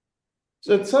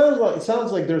 So it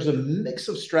sounds like there's a mix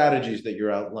of strategies that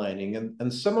you're outlining,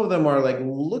 and some of them are like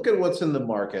look at what's in the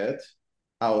market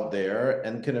out there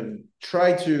and kind of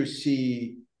try to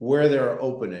see where there are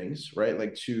openings, right?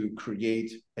 Like to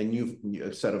create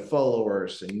a set of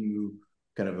followers, a new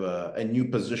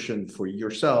position for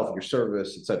yourself, your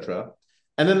service, etc.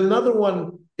 And then another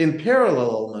one in parallel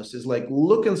almost is like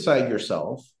look inside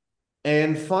yourself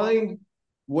and find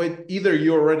what either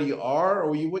you already are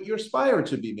or what you aspire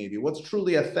to be, maybe what's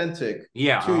truly authentic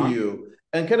Yeah. to you,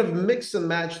 and kind of mix and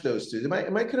match those two.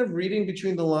 Am I kind of reading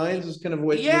between the lines is kind of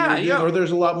what Yeah. you're doing, Yeah. or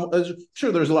there's a lot more,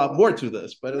 sure there's a lot more to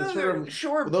this, but it's No, sort of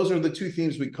sure. those are the two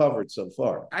themes we covered so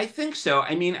far. I think so.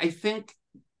 I mean, I think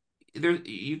there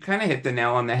you kind of hit the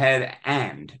nail on the head,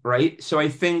 and right. So I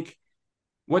think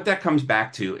what that comes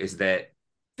back to is that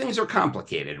things are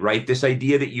complicated, right? This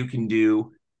idea that you can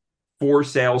do four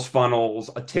sales funnels,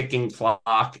 a ticking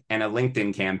clock, and a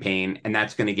LinkedIn campaign, and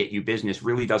that's going to get you business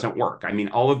really doesn't work. I mean,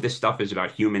 all of this stuff is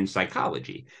about human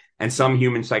psychology. And some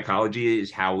human psychology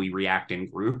is how we react in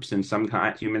groups, and some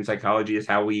human psychology is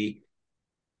how we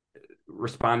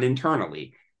respond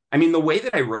internally. I mean, the way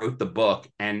that I wrote the book,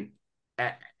 and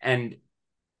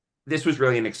this was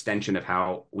really an extension of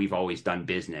how we've always done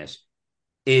business,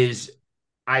 is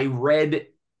I read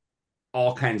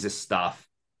all kinds of stuff.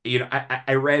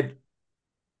 I read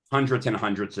hundreds and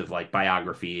hundreds of like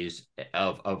biographies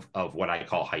of what I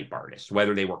call hype artists,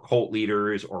 whether they were cult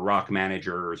leaders or rock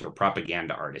managers or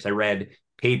propaganda artists. I read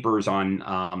papers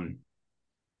on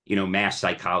mass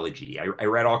psychology. I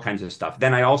read all kinds of stuff.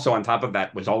 Then I also, on top of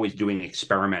that, was always doing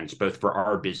experiments both for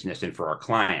our business and for our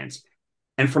clients.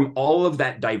 And from all of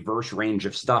that diverse range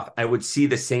of stuff, I would see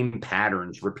the same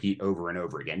patterns repeat over and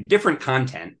over again. Different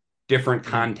content, different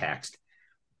context,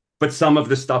 but some of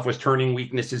the stuff was turning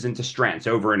weaknesses into strengths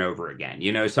over and over again.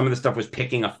 Some of the stuff was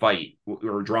picking a fight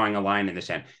or drawing a line in the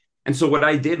sand. And so what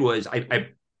I did was I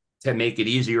to make it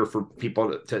easier for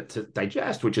people to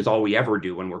digest, which is all we ever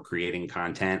do when we're creating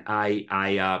content,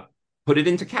 I put it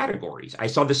into categories. I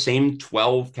saw the same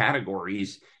 12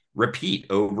 categories repeat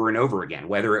over and over again,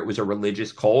 whether it was a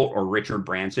religious cult or Richard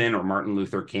Branson or Martin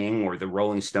Luther King or the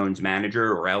Rolling Stones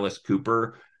manager or Alice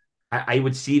Cooper. I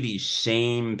would see these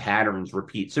same patterns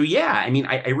repeat. So yeah, I mean,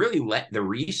 I really let the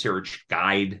research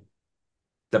guide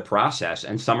the process,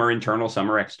 and some are internal, some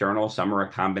are external, some are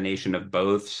a combination of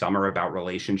both, some are about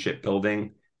relationship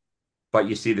building, but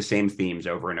you see the same themes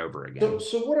over and over So, again.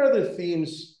 so what are the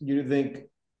themes you think,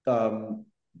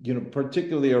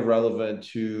 particularly are relevant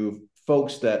to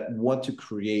folks that want to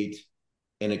create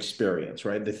an experience,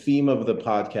 right? The theme of the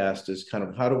podcast is kind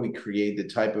of how do we create the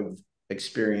type of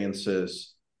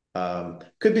experiences,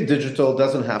 could be digital,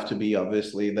 doesn't have to be,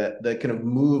 obviously, that kind of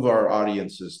move our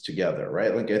audiences together,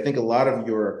 right? Like I think a lot of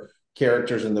your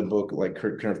characters in the book like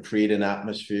kind of create an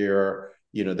atmosphere.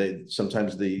 They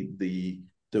sometimes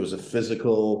there was a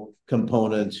physical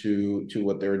component to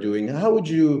what they were doing. How would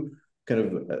you kind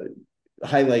of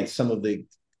highlight some of the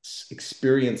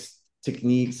experience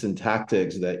techniques and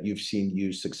tactics that you've seen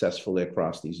used successfully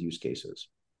across these use cases?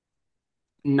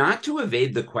 Not to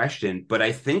evade the question, but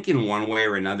I think in one way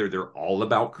or another, they're all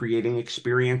about creating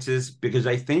experiences because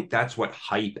I think that's what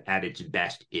hype at its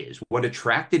best is. What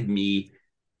attracted me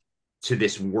to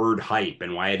this word hype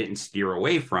and why I didn't steer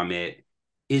away from it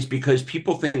is because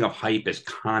people think of hype as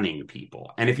conning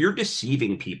people. And if you're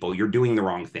deceiving people, you're doing the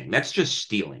wrong thing. That's just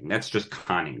stealing, that's just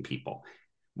conning people.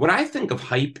 What I think of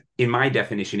hype in my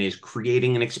definition is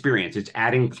creating an experience. It's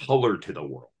adding color to the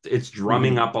world. It's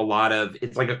drumming Mm-hmm. up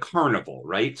it's like a carnival,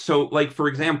 right? So, like, for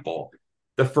example,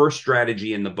 the first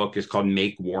strategy in the book is called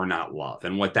make war, not love.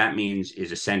 And what that means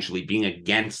is essentially being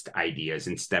against ideas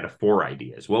instead of for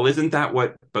ideas. Well, isn't that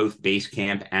what both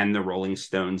Basecamp and the Rolling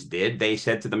Stones did? They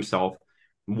said to themselves,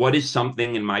 what is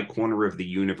something in my corner of the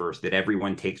universe that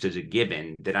everyone takes as a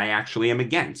given that I actually am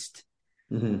against?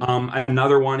 Mm-hmm.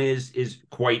 Another one is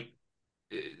quite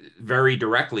very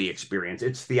directly experienced.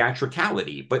 It's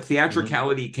theatricality, but Mm-hmm.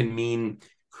 theatricality can mean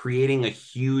creating a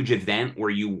huge event where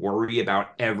you worry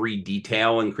about every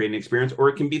detail and create an experience, or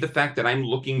it can be the fact that I'm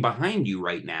looking behind you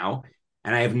right now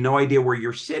and I have no idea where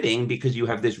you're sitting because you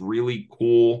have this really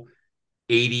cool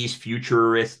 80s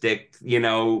futuristic,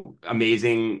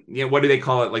 amazing, what do they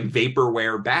call it? Like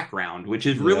vaporware background, which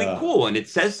is really Yeah. cool. And it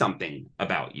says something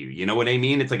about you. You know what I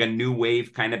mean? It's like a new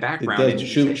wave kind of It background.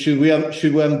 does. And it's, Should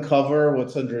we uncover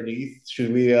what's underneath?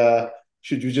 Should we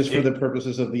just for the it,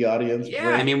 purposes of the audience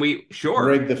yeah, I mean, break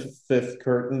sure. the fifth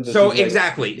curtain? This So is like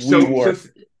exactly. we were.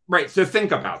 Right. So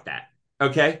think about that.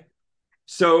 Okay.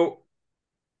 So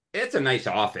it's a nice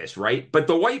office, right? But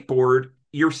the whiteboard,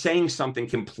 you're saying something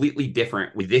completely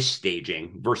different with this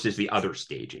staging versus the other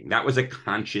staging. That was a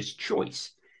conscious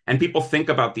choice. And people think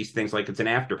about these things like it's an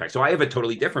after effect. So I have a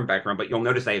totally different background, but you'll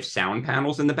notice I have sound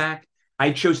panels in the back.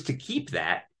 I chose to keep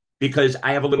that because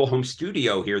I have a little home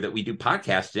studio here that we do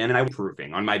podcasts in, and I'm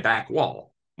improving on my back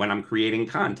wall when I'm creating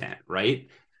content, right?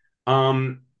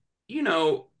 Um, you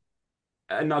know,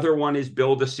 Another one is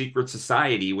build a secret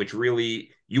society, which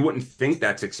really you wouldn't think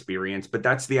that's experience, but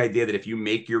that's the idea that if you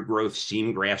make your growth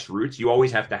seem grassroots, you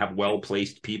always have to have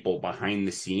well-placed people behind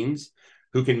the scenes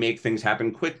who can make things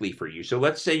happen quickly for you. So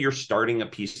let's say you're starting a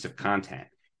piece of content.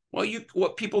 Well,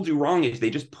 what people do wrong is they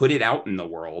just put it out in the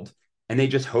world and they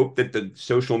just hope that the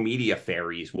social media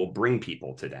fairies will bring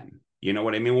people to them. You know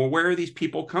what I mean? Well, where are these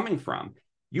people coming from?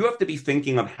 You have to be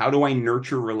thinking of, how do I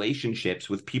nurture relationships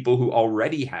with people who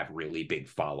already have really big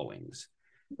followings,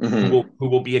 Hmm. who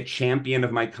will be a champion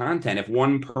of my content. If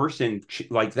one person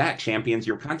like that champions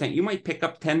your content, you might pick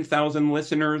up 10,000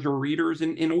 listeners or readers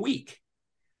in a week.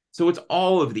 So it's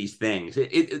all of these things.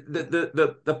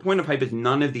 The point of hype is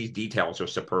none of these details are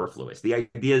superfluous. The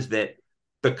idea is that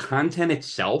the content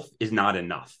itself is not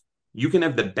enough. You can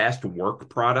have the best work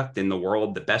product in the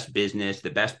world, the best business, the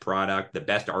best product, the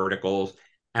best articles,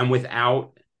 and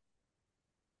without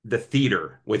the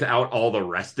theater, without all the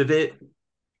rest of it,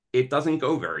 it doesn't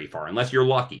go very far unless you're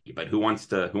lucky. But who wants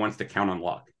to count on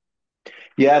luck?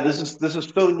 Yeah, this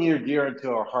is so near dear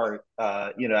to our heart.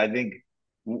 I think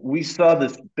we saw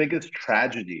this biggest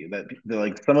tragedy that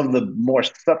like some of the more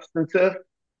substantive,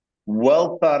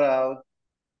 well thought out,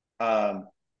 um,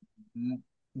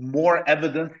 more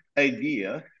evident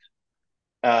ideas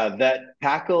that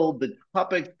tackle the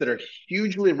topics that are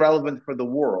hugely relevant for the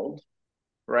world,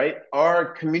 right, are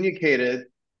communicated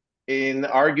in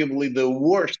arguably the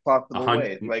worst A possible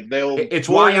ways. hundred. Like they'll It's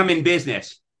why I'm pull, in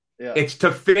business. yeah, It's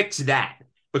to fix that,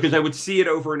 because I would see it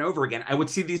over and over again. I would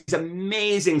see these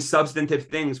amazing substantive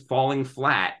things falling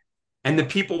flat. And the yeah,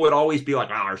 people would always be like,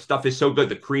 oh, our stuff is so good.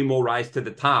 The cream will rise to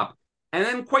the top. And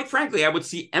then, quite frankly, I would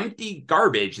see empty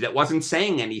garbage that wasn't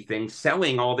saying anything,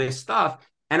 selling all this stuff.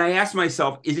 And I asked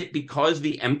myself, is it because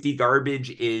the empty garbage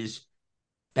is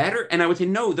better? And I would say,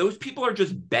 no, those people are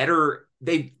just better.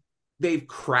 They've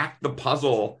cracked the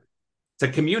puzzle to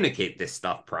communicate this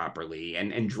stuff properly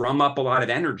and drum up a lot of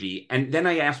energy. And then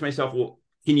I asked myself, well,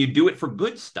 can you do it for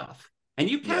good stuff? And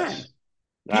you can.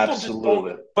 yes, People just don't,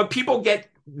 absolutely, but people get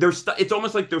their stuff. It's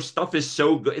almost like their stuff is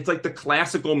so good. It's like the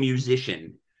classical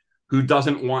musician who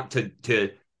doesn't want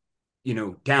to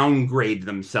downgrade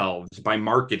themselves by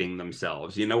marketing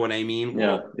themselves. You know what I mean? yeah,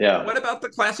 Well, yeah. what about the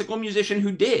classical musician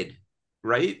who did?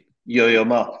 Right? Yo-yo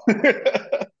ma.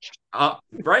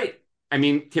 Right. I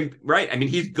mean, right. I mean,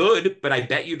 he's good, but I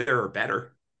bet you there are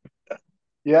better.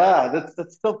 Yeah,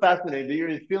 that's so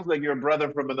fascinating. It feels like you're a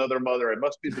brother from another mother. It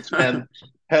must be this head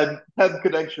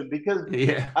connection because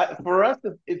Yeah. for us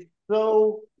it's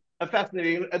so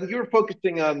fascinating. And you were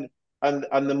focusing on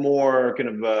the more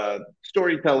kind of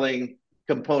storytelling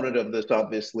component of this.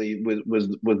 Obviously,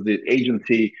 with the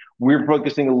agency, we're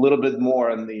focusing a little bit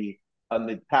more on the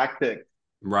tactics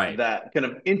Right. that kind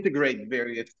of integrate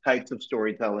various types of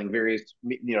storytelling,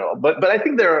 but I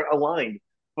think they're aligned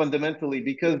fundamentally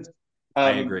because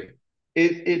I um, agree.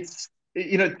 it's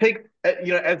take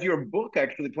as your book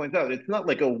actually points out, it's not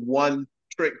like a one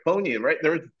trick pony, right?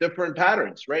 There's different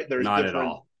patterns, right? There's Not at different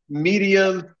all.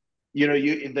 mediums. You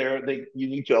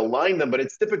need to align them, but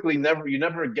it's typically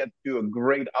never get to a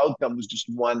great outcome with just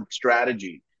one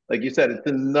strategy. Like you said, it's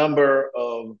a number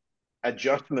of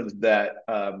adjustments that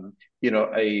a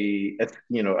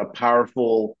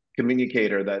powerful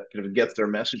communicator that kind of gets their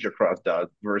message across does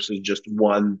versus just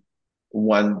one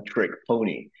trick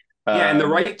pony. Yeah, and the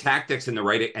Um, right tactics and the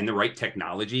right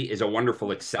technology is a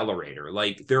wonderful accelerator.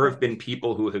 Like there have been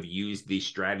people who have used these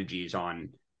strategies on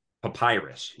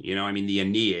papyrus. I mean, the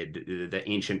Aeneid, the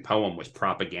ancient poem, was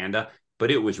propaganda, but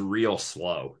it was real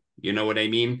slow. You know what I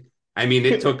mean? I mean,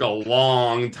 it took a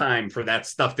long time for that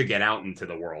stuff to get out into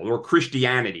the world. Or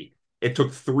Christianity, it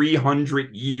took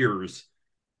 300 years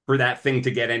for that thing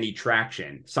to get any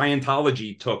traction.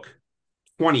 Scientology took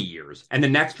 20 years, and the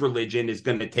next religion is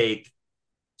going to take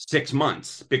 6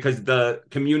 months because the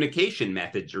communication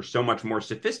methods are so much more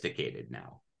sophisticated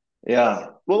now. Yeah.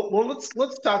 Well,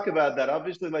 let's talk about that.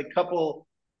 Obviously, like couple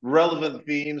relevant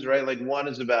themes, right? Like one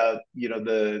is about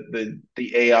the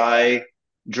AI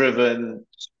driven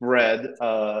spread.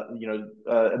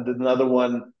 And another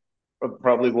one,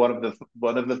 probably one of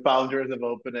the founders of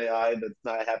OpenAI that's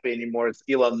not happy anymore is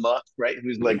Elon Musk, right?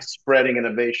 Who's like Yeah. spreading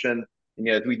innovation, and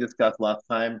as we discussed last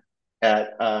time,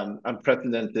 at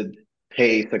unprecedented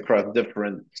pace across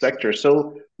different sectors.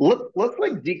 So let's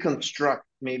like deconstruct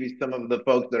maybe some of the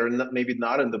folks that are maybe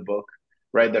not in the book,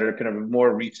 right? That are kind of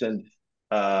more recent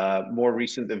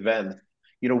events.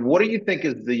 What do you think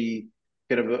is the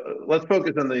kind of let's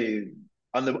focus on the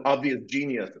obvious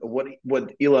genius of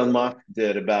what Elon Musk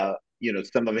did about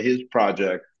some of his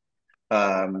projects,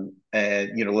 and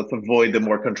let's avoid the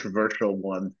more controversial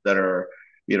ones that are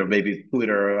maybe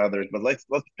Twitter or others. But let's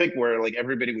pick where like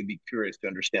everybody would be curious to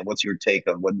understand. What's your take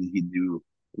on what did he do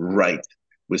right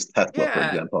with Tesla, for Yeah.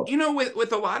 example?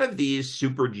 With a lot of these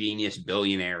super genius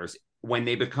billionaires, when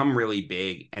they become really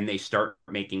big and they start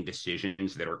making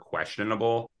decisions that are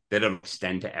questionable, that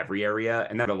extend to every area,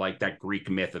 and that are like that Greek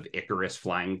myth of Icarus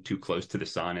flying too close to the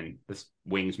sun and the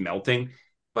wings melting.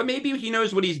 But maybe he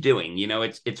knows what he's doing.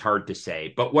 It's hard to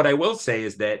say. But what I will say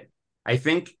is that I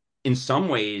think in some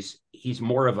ways he's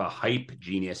more of a hype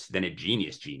genius than a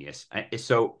genius.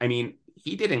 So, I mean,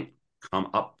 he didn't come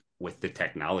up with the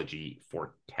technology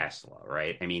for Tesla,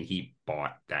 right? I mean, he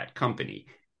bought that company.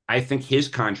 I think his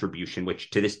contribution, which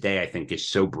to this day I think is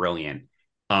so brilliant.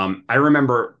 I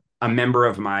remember a member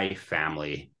of my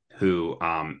family who,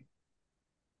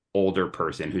 older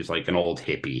person who's like an old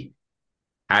hippie,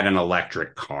 had an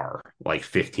electric car like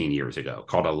 15 years ago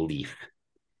called a Leaf,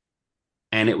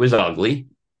 and it was ugly,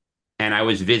 and I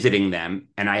was visiting them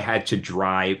and I had to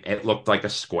drive, it looked like a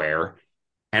square,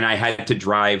 and I had to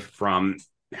drive from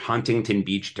Huntington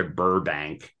Beach to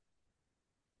Burbank,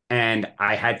 and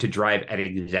I had to drive at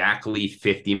exactly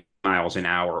 50 miles an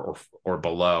hour or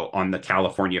below on the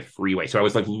California freeway. So I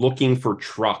was like looking for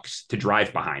trucks to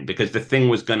drive behind because the thing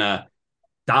was going to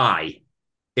die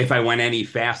if I went any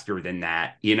faster than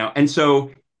that, you know? And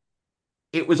so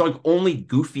it was like only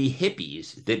goofy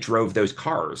hippies that drove those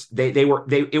cars. They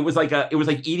it was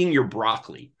like eating your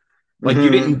broccoli. Like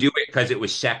you didn't Hmm. do it because it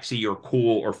was sexy or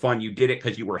cool or fun. You did it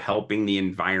because you were helping the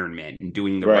environment and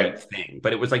doing the right Right. thing.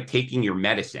 But it was like taking your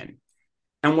medicine.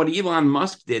 And what Elon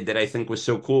Musk did that I think was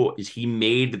so cool is he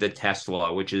made the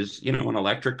Tesla, which is, you know, an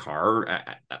electric car,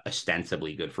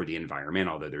 ostensibly good for the environment,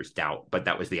 although there's doubt, but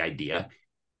that was the idea.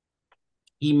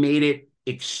 He made it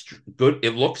good.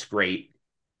 It looks great,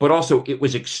 but also it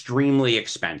was extremely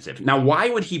expensive. Now, why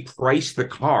would he price the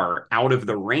car out of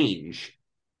the range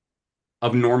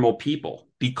of normal people?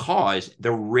 Because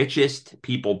the richest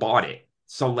people bought it,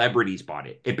 celebrities bought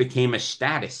it. It became a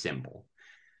status symbol.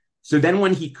 So then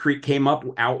when he came up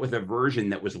out with a version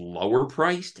that was lower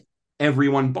priced,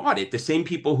 everyone bought it. The same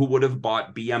people who would have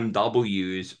bought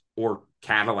BMWs or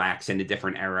Cadillacs in a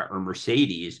different era or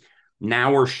Mercedes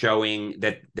now are showing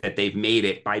that they've made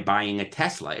it by buying a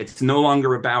Tesla. It's no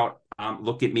longer about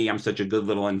look at me, I'm such a good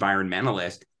little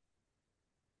environmentalist.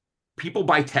 People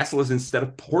buy Teslas instead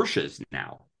of Porsches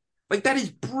now. Like that is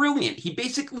brilliant. He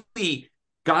basically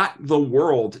got the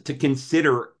world to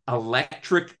consider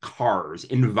electric cars,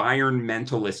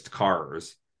 environmentalist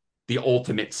cars, the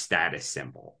ultimate status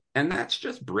symbol. And that's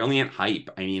just brilliant hype.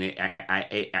 I mean,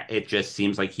 it just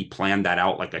seems like he planned that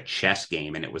out like a chess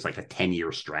game and it was like a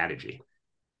 10-year strategy.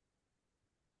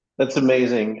 That's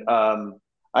amazing.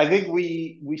 I think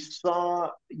we saw,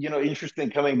 interesting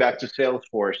coming back to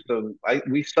Salesforce. So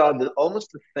we saw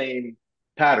almost the same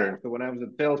pattern. So when I was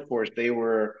at Salesforce, they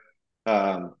were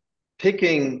um,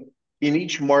 picking in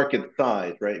each market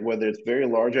size, right? Whether it's very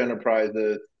large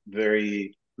enterprises,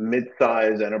 very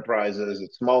mid-sized enterprises,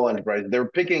 small enterprises, they're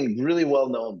picking really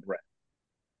well-known brands,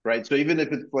 right? So even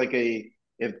if it's like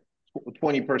if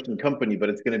 20-person company, but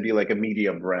it's going to be like a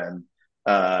media brand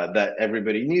that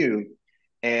everybody knew,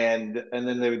 and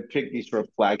then they would pick these sort of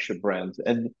flagship brands,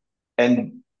 and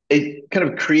it kind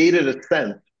of created a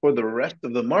sense for the rest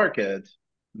of the market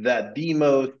that the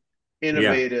most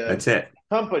Yeah, innovative that's it.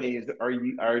 companies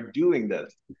are doing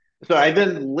this. So I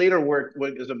then later worked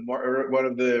as one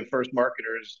of the first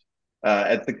marketers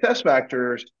at Success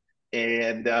Factors,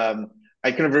 and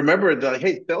I kind of remember that, like,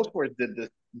 hey, Salesforce did this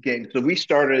game, so we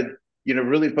started,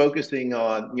 really focusing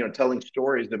on, telling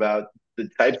stories about the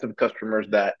types of customers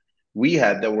that we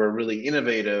had that were really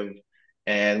innovative,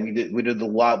 and we did a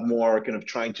lot more kind of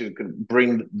trying to kind of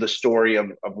bring the story of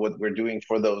what we're doing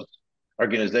for those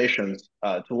organizations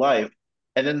to life.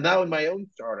 And then now in my own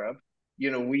startup,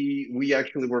 we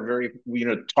actually were very,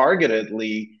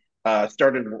 targetedly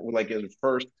started, like, as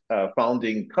first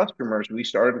founding customers. We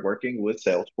started working with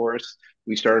Salesforce.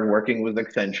 We started working with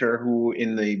Accenture, who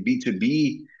in the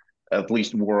B2B, at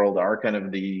least, world are kind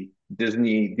of the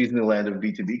Disneyland of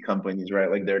B2B companies, right?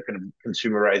 Like they're kind of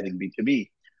consumerizing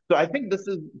B2B. So I think this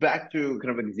is back to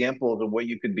kind of examples of what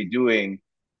you could be doing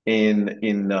in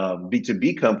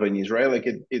B2B companies, right? Like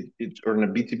it's, or in a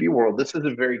B2B world, this is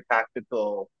a very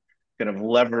tactical kind of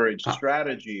leverage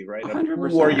strategy, right? Of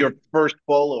who are 100%. your first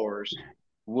followers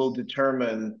will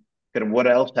determine kind of what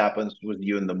else happens with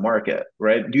you in the market,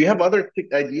 right? Do you have other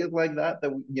ideas like that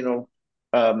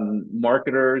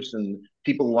marketers and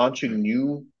people launching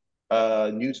new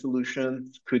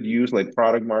solutions could use, like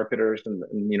product marketers and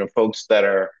folks that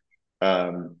are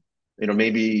um,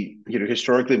 maybe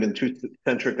historically been too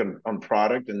centric on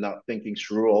product and not thinking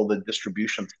through all the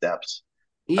distribution steps.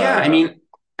 Yeah, I Uh, mean,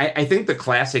 I think the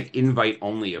classic invite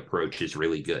only approach is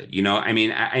really good. You know, I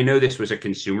mean, I know this was a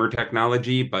consumer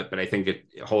technology, but I think it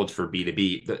holds for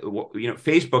B2B. You know,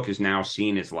 Facebook is now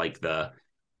seen as like the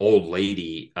old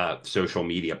lady social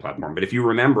media platform. But if you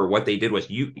remember, what they did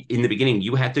was you in the beginning,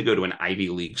 you had to go to an Ivy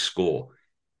League school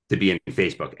to be in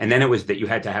Facebook. And then it was that you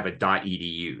had to have a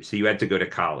 .edu. So you had to go to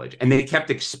college. And they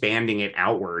kept expanding it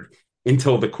outward.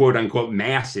 until the quote unquote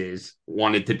masses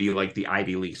wanted to be like the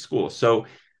Ivy League school. So,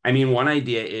 I mean, one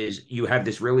idea is you have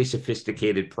this really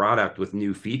sophisticated product with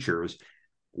new features.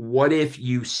 What if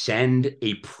you send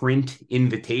a print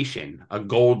invitation, a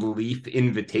gold leaf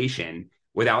invitation,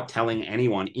 without telling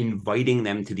anyone, inviting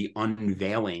them to the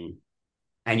unveiling,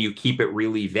 and you keep it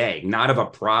really vague, not of a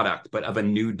product, but of a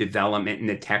new development in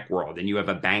the tech world? And you have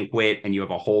a banquet and you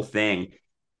have a whole thing,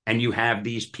 and you have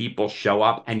these people show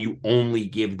up and you only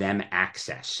give them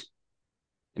access.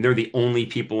 And they're the only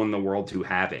people in the world who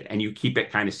have it. And you keep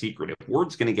it kind of secretive.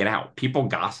 Word's going to get out. People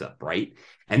gossip, right?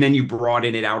 And then you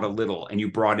broaden it out a little and you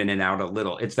broaden it out a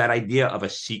little. It's that idea of a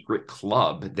secret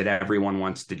club that everyone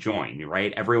wants to join,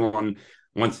 right? Everyone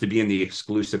wants to be in the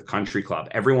exclusive country club.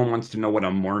 Everyone wants to know what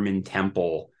a Mormon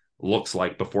temple looks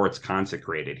like before it's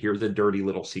consecrated. Here's a dirty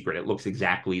little secret. It looks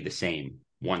exactly the same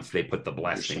once they put the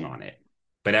blessing on it.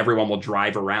 But everyone will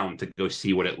drive around to go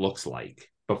see what it looks like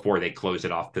before they close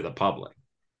it off to the public.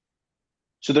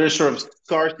 So there's sort of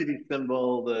scarcity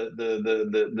symbol,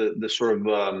 the sort of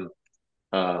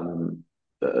um,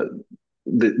 uh,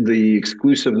 the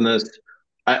exclusiveness.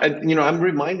 I'm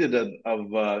reminded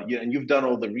of yeah, and you've done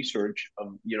all the research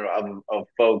of of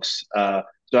folks.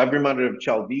 So I'm reminded of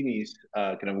Cialdini's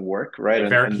kind of work,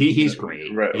 right? He's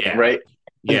great. Right, Yeah. right.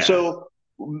 And Yeah. so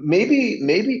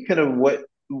maybe kind of what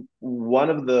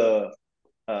one of the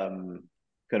kind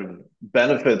of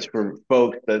benefits for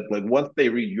folks that like once they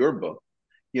read your book,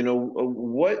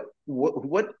 what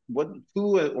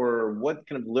who or what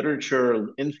kind of literature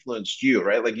influenced you,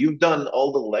 right? Like you've done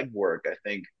all the legwork, I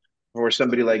think, for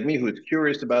somebody like me who's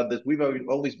curious about this. We've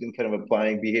always been kind of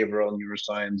applying behavioral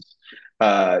neuroscience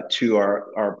to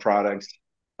our products.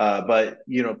 But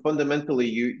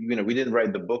fundamentally, we didn't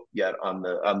write the book yet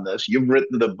on this. You've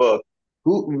written the book.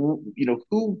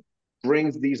 Who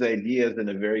brings these ideas in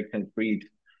a very concrete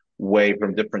way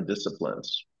from different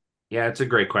disciplines? Yeah, it's a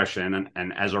great question.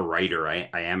 And as a writer, I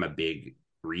am a big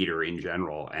reader in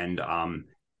general. And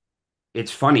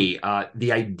it's funny,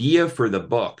 the idea for the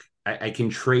book, I can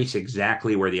trace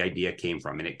exactly where the idea came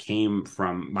from. And it came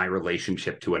from my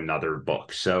relationship to another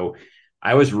book. So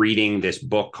I was reading this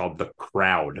book called The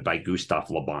Crowd by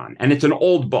Gustave Le Bon. And it's an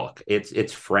old book.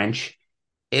 It's French.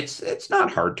 It's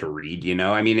not hard to read, you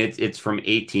know. I mean, it's from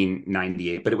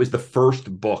 1898, but it was the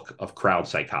first book of crowd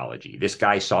psychology. This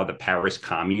guy saw the Paris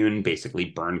Commune basically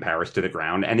burn Paris to the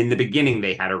ground, and in the beginning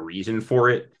they had a reason for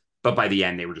it, but by the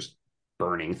end they were just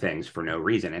burning things for no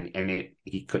reason, and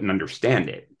he couldn't understand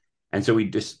it, and so he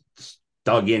just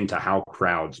dug into how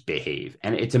crowds behave,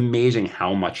 and it's amazing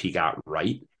how much he got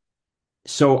right.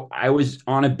 So I was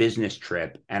on a business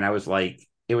trip and I was like,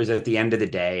 it was at the end of the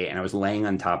day and I was laying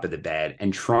on top of the bed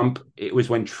and it was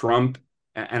when Trump,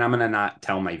 and I'm going to not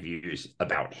tell my views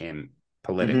about him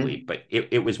politically, Mm-hmm. but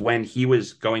it was when he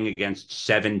was going against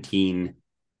 17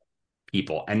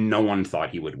 people and no one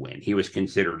thought he would win. He was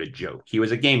considered a joke. He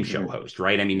was a game show Mm-hmm. host,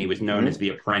 right? I mean, he was known as Mm-hmm. the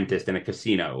apprentice and a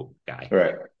casino guy.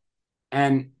 Right.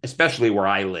 And especially where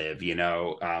I live,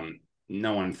 no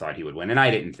one thought he would win. And I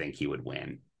didn't think he would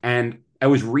win. And I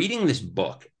was reading this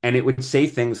book and it would say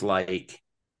things like,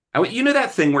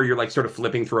 that thing where you're like sort of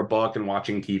flipping through a book and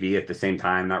watching TV at the same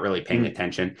time, not really paying Mm-hmm.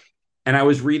 attention. And I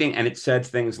was reading and it said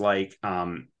things like,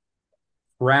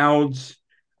 crowds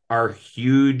are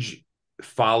huge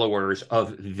followers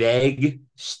of vague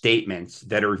statements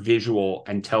that are visual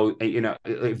and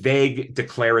vague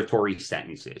declaratory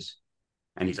sentences.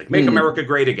 And he's like, make America Mm-hmm.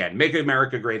 great again, make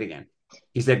America great again.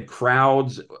 He said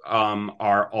crowds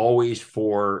are always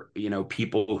for,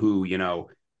 people who,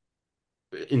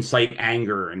 incite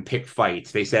anger and pick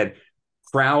fights. They said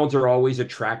crowds are always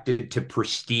attracted to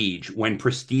prestige. When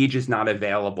prestige is not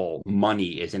available,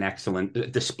 money is an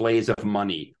excellent, displays of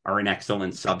money are an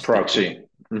excellent substitute. Proxy.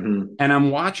 Mm-hmm. And I'm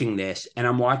watching this and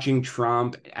I'm watching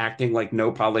Trump acting like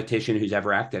no politician who's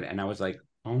ever acted. And I was like,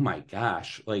 oh my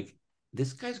gosh, like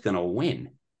this guy's going to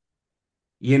win.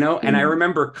 And I Mm-hmm.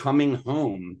 remember coming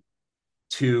home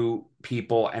to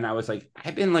people and I was like,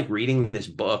 I've been like reading this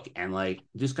book and like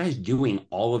this guy's doing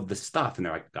all of the stuff. And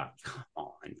they're like, God, come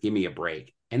on, give me a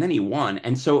break. And then he won.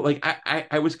 And so like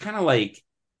I was kind of like,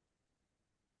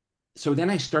 so then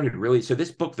I started really, so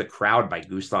this book, The Crowd by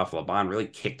Gustave Le Bon, really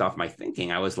kicked off my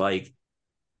thinking. I was like,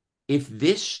 if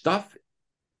this stuff,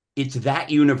 it's that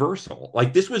universal.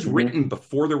 Like this was Mm-hmm. written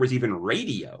before there was even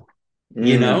radio,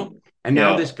 you know? Mm-hmm. And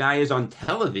now Yeah. this guy is on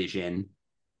television,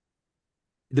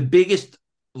 the biggest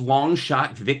long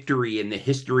shot victory in the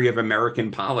history of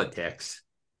American politics.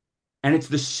 And it's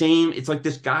the same, it's like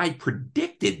this guy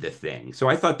predicted the thing. So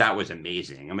I thought that was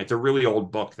amazing. I mean, it's a really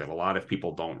old book that a lot of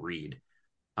people don't read.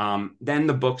 Then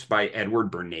the books by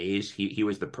Edward Bernays. He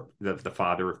was the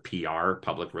father of PR,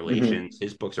 public Hmm. relations.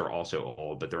 His books are also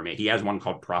old, but they're made. He has one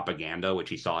called Propaganda, which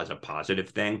he saw as a positive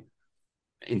thing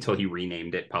until he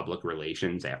renamed it Public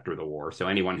Relations after the war. So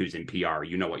anyone who's in PR,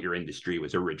 you know what your industry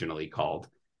was originally called.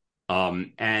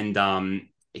 And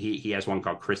he has one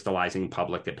called Crystallizing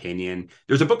Public Opinion.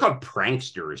 There's a book called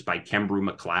Pranksters by Kembrew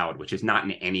McLeod, which is not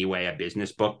in any way a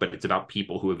business book, but it's about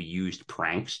people who have used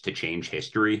pranks to change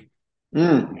history.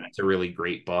 Mm. It's a really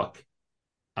great book.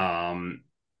 Um,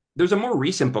 there's a more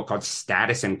recent book called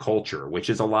Status and Culture, which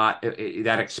is a lot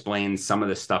that explains some of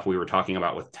the stuff we were talking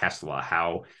about with Tesla,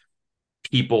 how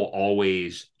people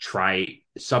always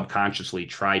subconsciously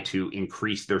try to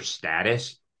increase their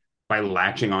status by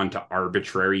latching on to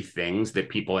arbitrary things that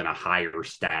people in a higher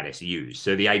status use.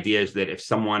 So the idea is that if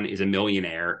someone is a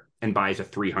millionaire and buys a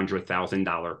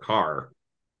 $300,000 car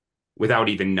without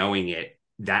even knowing it,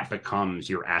 that becomes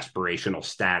your aspirational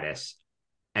status.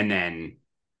 And then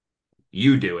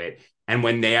you do it. And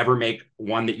when they ever make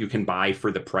one that you can buy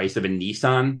for the price of a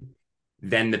Nissan,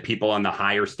 then the people on the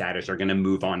higher status are going to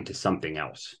move on to something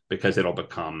else because it'll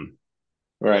become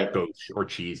Right. gauche or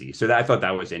cheesy. So I thought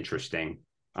that was interesting.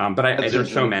 But That's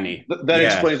there's so interesting. many. That Yeah.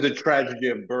 explains the tragedy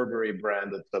of Burberry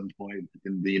brand at some point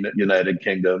in the United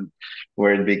Kingdom,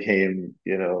 where it became,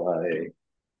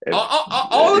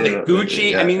 All of it, Gucci.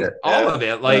 I yeah, mean, all yeah, of it.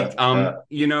 yeah, Like,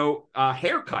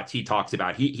 haircuts. He talks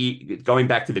about. He going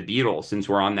back to the Beatles. Since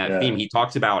we're on that theme, yeah. he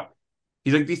talks about.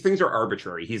 He's like, these things are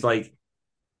arbitrary. He's like,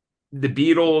 the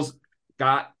Beatles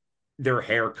got their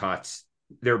haircuts,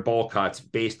 their bowl cuts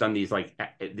based on these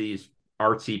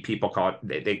artsy people called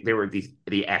they were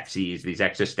the X's, these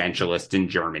existentialists in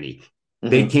Germany.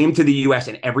 They Hmm. came to the US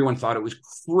and everyone thought it was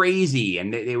crazy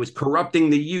and it was corrupting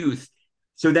the youth.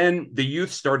 So then the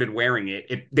youth started wearing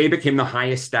it. They became the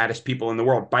highest status people in the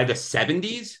world. By the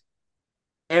 70s,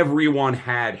 everyone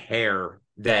had hair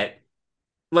that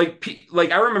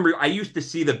like I remember I used to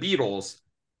see the Beatles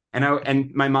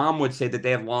and my mom would say that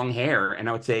they have long hair and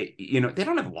I would say, they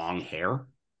don't have long hair.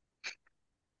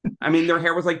 I mean, their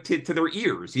hair was like to their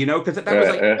ears, because that was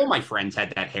like Uh, all my friends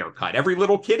had that haircut. Every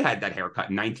little kid had that haircut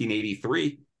in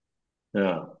 1983.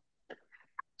 yeah.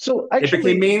 So It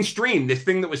became actually, mainstream, this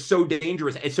thing that was so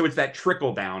dangerous. And so it's that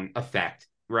trickle down effect,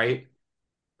 right?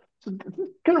 so this is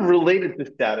kind of related to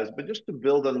status, but just to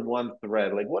build on one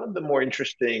thread, like one of the more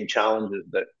interesting challenges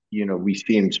that we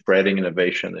see in spreading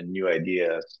innovation and new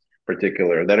ideas,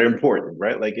 particular that are important,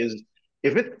 right? Like, is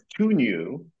if it's too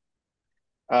new,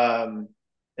 um,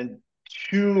 and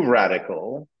too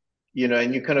radical,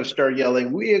 and you kind of start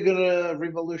yelling, "We are gonna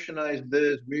revolutionize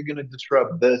this. We're gonna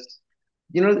disrupt this."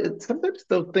 Sometimes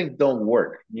those things don't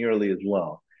work nearly as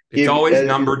well. It's If always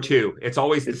number two. It's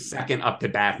always the it's second up to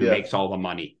bat who Yeah. makes all the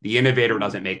money. The innovator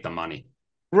doesn't make the money.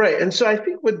 Right. And so I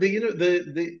think what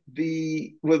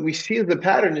the what we see as the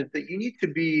pattern is that you need to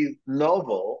be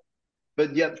novel,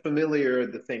 but yet familiar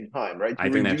at the same time, right? To I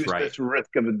think that's reduce right. this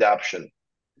risk of adaptation.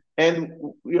 And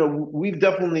we've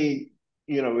definitely,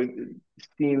 you know,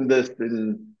 seen this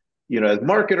in, as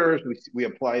marketers, we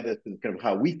apply this in kind of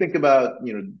how we think about,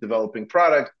 developing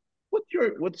products. What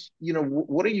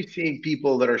are you seeing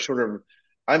people that are sort of,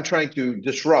 I'm trying to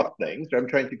disrupt things, I'm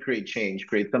trying to create change,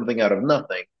 create something out of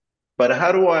nothing. But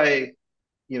how do I,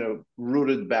 root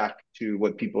it back to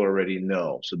what people already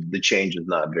know so the change is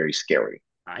not very scary?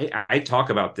 I talk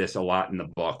about this a lot in the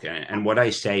book, and what I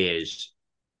say is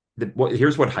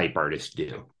here's what hype artists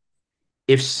do.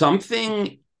 If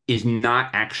something is not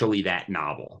actually that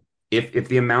novel, if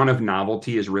the amount of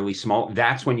novelty is really small,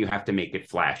 that's when you have to make it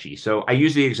flashy. So I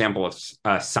use the example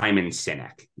of Simon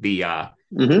Sinek, the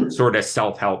Mm-hmm. sort of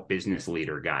self-help business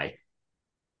leader guy.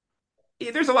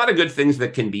 There's a lot of good things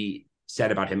that can be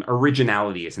said about him.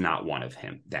 Originality is not one of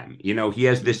them. He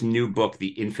has this new book, The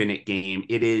Infinite Game.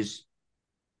 It is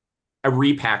a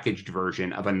repackaged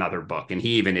version of another book, and he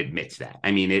even admits that.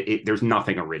 I mean, there's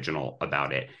nothing original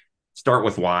about it. Start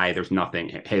with why. There's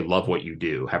nothing. Hey, love what you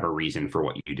do. Have a reason for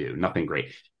what you do. Nothing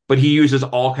great. But he uses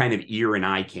all kind of ear and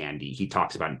eye candy. He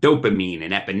talks about dopamine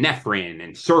and epinephrine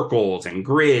and circles and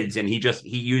grids, and he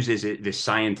uses this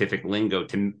scientific lingo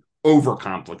to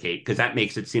overcomplicate because that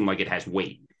makes it seem like it has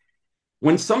weight.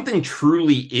 When something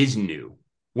truly is new,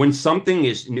 when something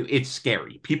is new, it's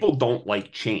scary. People don't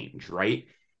like change, right?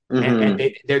 And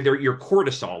Mm-hmm. your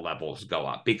cortisol levels go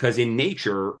up because in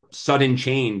nature, sudden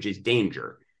change is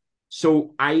danger.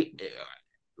 So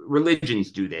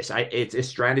religions do this. It's a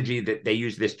strategy that they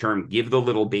use this term: give the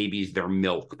little babies their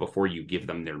milk before you give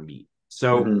them their meat.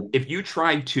 So Mm-hmm. if you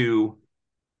tried to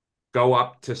go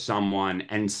up to someone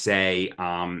and say,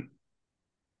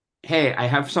 hey, I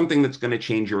have something that's going to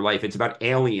change your life. It's about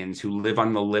aliens who live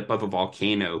on the lip of a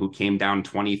volcano who came down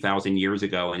 20,000 years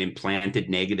ago and implanted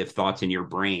negative thoughts in your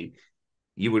brain.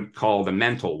 You would call the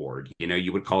mental ward,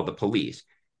 you would call the police.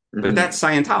 But Hmm. that's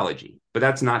Scientology. But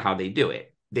that's not how they do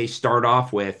it. They start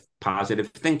off with positive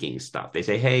thinking stuff. They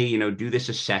say, hey, do this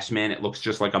assessment. It looks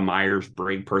just like a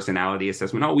Myers-Briggs personality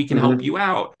assessment. Oh, we can help Hmm. you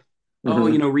out. Oh,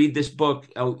 Hmm. read this book.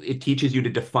 Oh, it teaches you to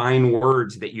define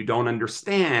words that you don't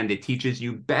understand. It teaches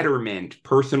you betterment,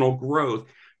 personal growth.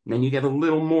 And then you get a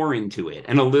little more into it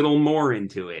and a little more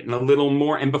into it and a little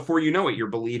more. And before you know it, you're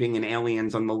believing in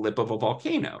aliens on the lip of a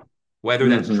volcano. Whether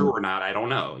that's true Hmm. or not, I don't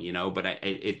know, but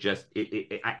it just,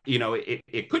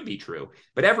 it could be true.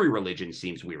 But every religion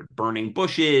seems weird. Burning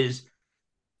bushes,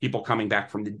 people coming back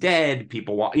from the dead,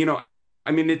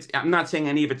 I mean, I'm not saying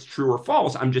any of it's true or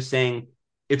false. I'm just saying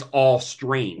it's all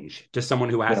strange to someone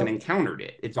who hasn't Yeah. encountered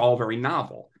it. It's all very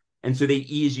novel. And so they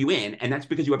ease you in. And that's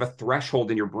because you have a threshold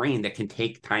in your brain that can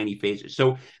take tiny phases.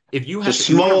 So So if you want to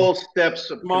small steps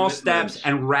of small steps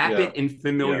commitment. and wrap Yeah. it in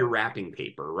familiar Yeah. wrapping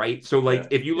paper, right? So, like, Yeah.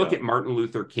 if you look Yeah. at Martin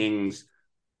Luther King's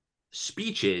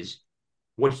speeches,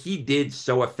 what he did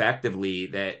so effectively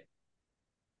that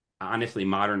honestly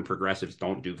modern progressives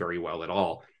don't do very well at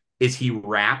all is he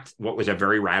wrapped what was a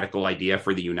very radical idea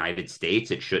for the United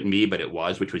States. It shouldn't be, but it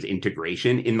was, which was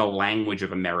integration in the language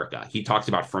of America. He talks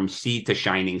about from sea to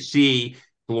shining sea,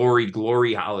 glory,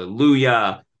 glory,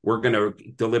 hallelujah. We're going to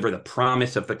deliver the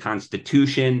promise of the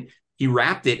Constitution. He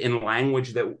wrapped it in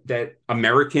language that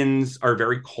Americans are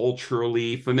very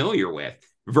culturally familiar with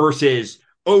versus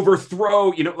overthrow,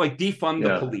 like defund the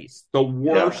Yeah. police, the Yeah.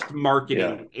 worst Yeah.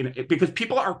 marketing because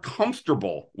people are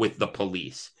comfortable with the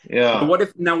police. Yeah. What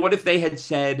if they had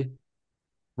said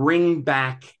bring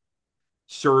back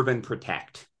serve and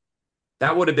protect?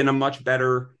 That would have been a much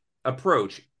better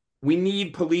approach. We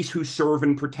need police who serve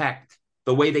and protect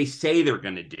the way they say they're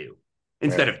going to do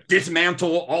instead Right. of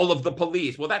dismantle all of the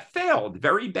police. Well, that failed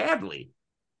very badly.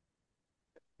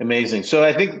 Amazing. So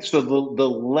I think so. The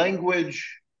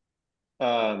language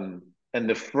um, and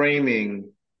the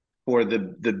framing for the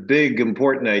big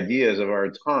important ideas of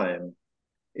our time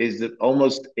is that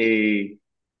almost a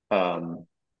um,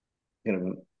 you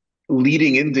know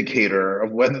leading indicator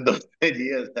of whether those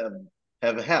ideas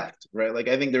have heft, right? Like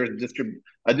I think there's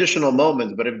additional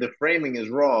moments, but if the framing is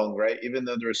wrong, right, even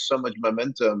though there's so much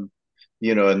momentum,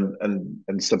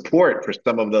 and support for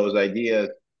some of those ideas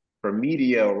from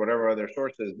media or whatever other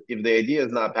sources, if the idea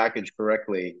is not packaged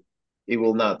correctly, it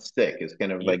will not stick. It's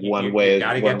kind of you like you, one you way is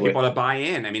got to one get way. people to buy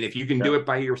in. I mean, if you can do Yeah. it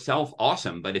by yourself,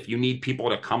 awesome. But if you need people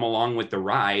to come along with the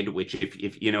ride, which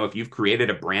if you've created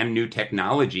a brand new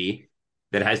technology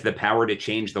that has the power to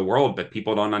change the world, but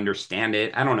people don't understand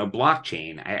it, I don't know,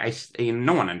 blockchain.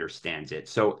 No one understands it,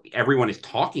 so everyone is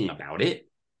talking about it,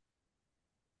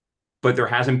 but there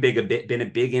hasn't been a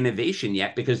big innovation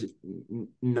yet because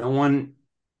no one.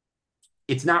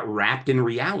 It's not wrapped in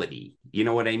reality. You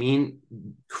know what I mean?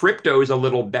 Crypto is a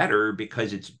little better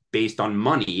because it's based on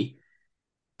money,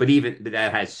 but even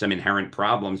that has some inherent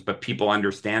problems, but people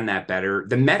understand that better.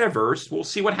 The metaverse, we'll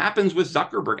see what happens with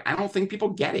Zuckerberg. I don't think people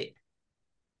get it.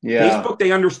 Yeah. Facebook,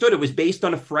 they understood it was based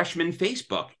on a freshman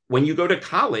Facebook. When you go to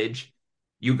college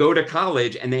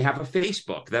and they have a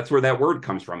Facebook. That's where that word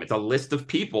comes from. It's a list of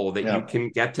people that you Yeah. can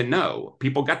get to know.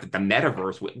 People got that the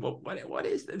metaverse. What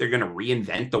is that? They're going to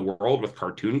reinvent the world with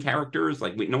cartoon characters?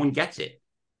 Like no one gets it.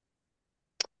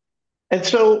 And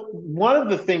so one of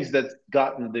the things that's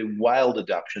gotten the wild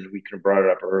adoption, we kind of brought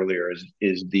it up earlier,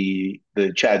 is the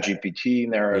Chat GPT Yeah.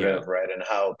 narrative, right? And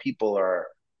how people are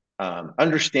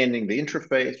understanding the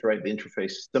interface, right? The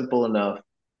interface is simple enough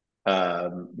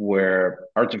where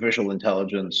artificial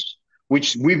intelligence,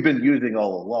 which we've been using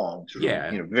all along through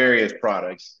Yeah. various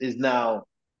products, is now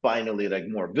finally like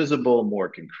more visible, more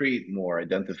concrete, more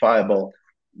identifiable.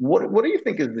 What do you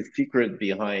think is the secret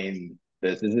behind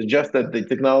this? Is it just that the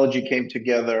technology came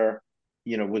together,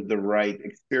 with the right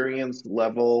experience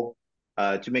level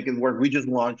to make it work? We just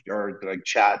launched our like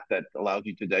chat that allows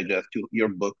you to digest your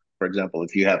book, for example,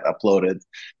 if you have uploaded.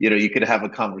 You could have a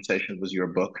conversation with your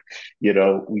book,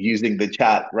 using the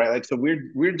chat, right? Like, so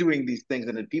we're doing these things,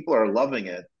 and people are loving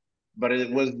it. But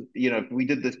it was, if we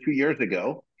did this 2 years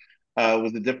ago,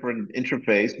 with a different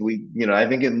interface, I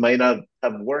think it might not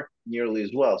have worked nearly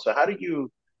as well. So how do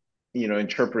you,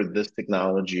 interpret this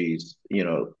technology's,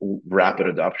 rapid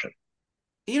adoption?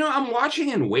 I'm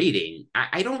watching and waiting.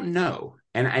 I don't know.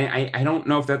 And I don't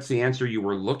know if that's the answer you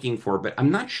were looking for, but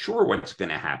I'm not sure what's going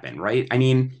to happen, right? I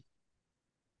mean,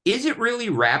 is it really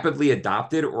rapidly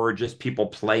adopted or just people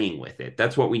playing with it?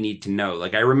 That's what we need to know.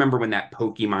 Like I remember when that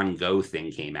Pokemon Go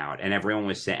thing came out and everyone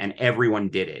was saying, and everyone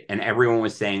did it, and everyone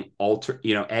was saying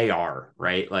AR,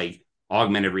 right? Like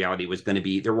augmented reality was going to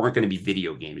be, there weren't going to be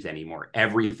video games anymore.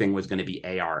 Everything was going to be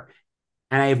AR.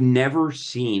 And I have never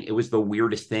seen, it was the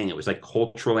weirdest thing. It was like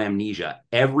cultural amnesia.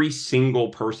 Every single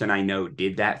person I know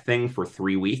did that thing for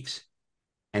 3 weeks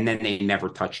and then they never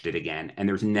touched it again. And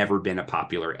there's never been a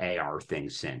popular AR thing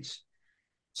since.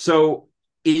 So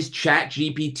is Chat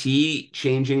GPT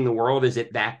changing the world? Is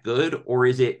it that good? Or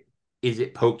is it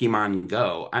Pokemon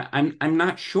Go? I'm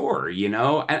not sure, you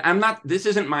know? I'm not, this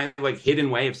isn't my like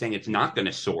hidden way of saying it's not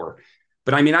gonna soar.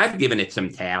 But I mean, I've given it some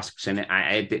tasks and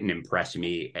it didn't impress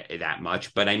me that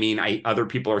much. But I mean, other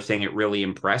people are saying it really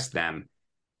impressed them.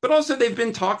 But also, they've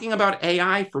been talking about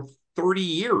AI for 30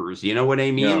 years. You know what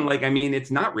I mean? Yeah. Like, I mean, it's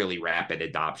not really rapid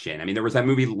adoption. I mean, there was that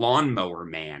movie Lawnmower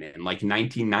Man in like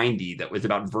 1990 that was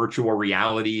about virtual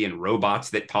reality and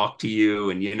robots that talk to you.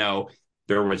 And,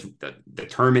 there was the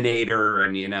Terminator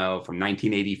and, from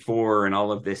 1984 and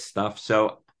all of this stuff.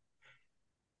 So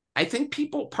I think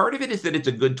part of it is that it's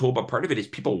a good tool, but part of it is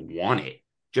people want it,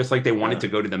 just like they wanted Yeah. to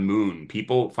go to the moon.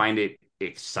 People find it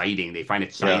exciting. They find it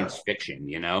Yeah. science fiction.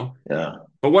 Yeah.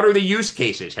 But what are the use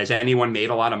cases? Has anyone made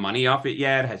a lot of money off it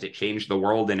yet? Has it changed the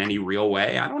world in any real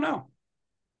way? I don't know.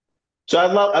 So I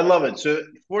love it. So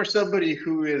for somebody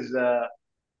who is a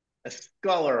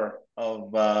scholar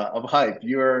of hype,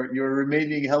 you're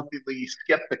remaining healthily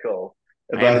skeptical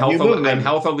about new I'm movement.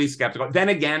 healthily skeptical. Then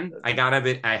again, I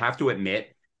have to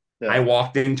admit, I Yeah.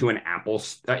 walked into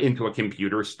into a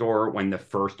computer store when the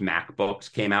first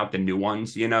MacBooks came out, the new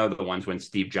ones, the ones when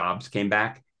Steve Jobs came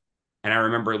back. And I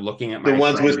remember looking at The my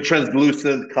ones with friend,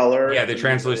 translucent yeah, color the and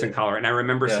translucent color. And I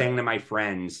remember yeah. saying to my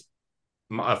friends,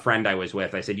 a friend I was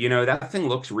with, I said, that thing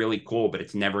looks really cool, but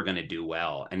it's never going to do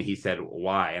well. And he said,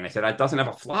 why? And I said, it doesn't have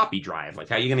a floppy drive. Like,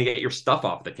 how are you going to get your stuff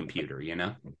off the computer?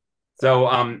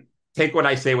 So, take what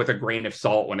I say with a grain of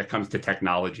salt when it comes to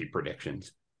technology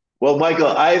predictions. Well, Michael,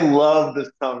 I love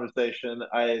this conversation.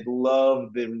 I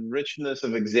love the richness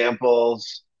of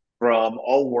examples from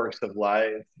all works of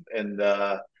life and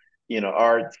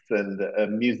arts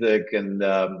and music and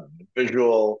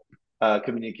visual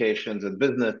communications and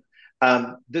business.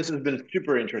 This has been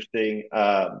super interesting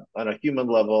on a human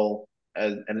level,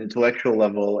 an intellectual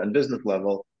level, and business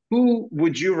level. Who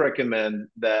would you recommend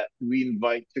that we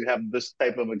invite to have this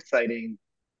type of exciting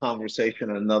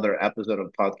conversation on another episode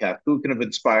of podcast? Who can have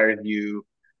inspired you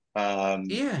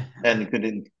Yeah,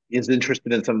 and is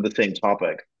interested in some of the same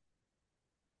topics?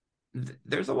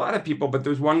 there's a lot of people, but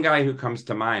there's one guy who comes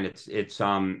to mind. It's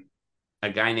a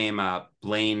guy named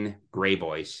Blaine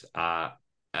Grayboyce. Uh,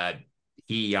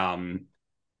 he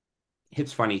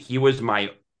it's funny. He was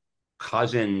my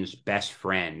cousin's best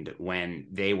friend when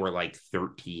they were like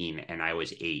 13 and I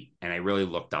was 8, and I really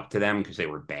looked up to them because they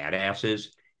were badasses.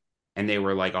 And they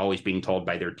were like always being told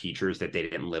by their teachers that they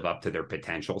didn't live up to their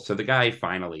potential. So the guy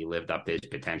finally lived up to his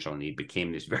potential and he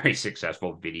became this very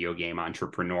successful video game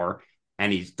entrepreneur.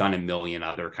 And he's done a million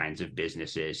other kinds of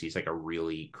businesses. He's like a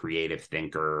really creative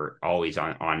thinker, always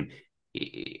on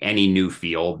any new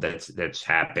field that's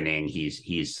happening.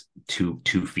 He's 2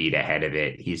 feet ahead of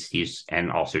it. He's and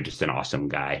also just an awesome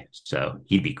guy. So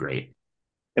he'd be great.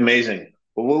 Amazing.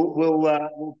 We'll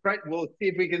see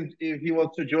if he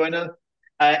wants to join us.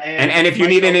 And And if you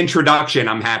need an Michael, introduction,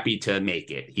 I'm happy to make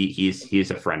it.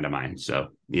 He's a friend of mine. So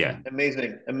yeah.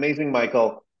 amazing,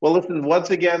 Michael. Well, listen,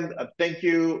 once again, thank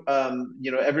you.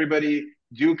 Everybody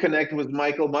do connect with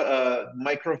Michael,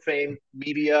 MicroFame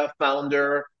Media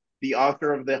founder, the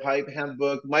author of the Hype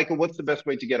Handbook. Michael, what's the best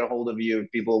way to get a hold of you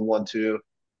if people want to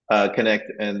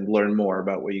connect and learn more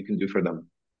about what you can do for them?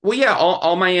 Well, yeah,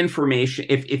 all my information,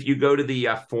 if you go to the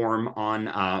form on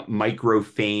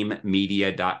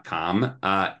microfamemedia.com,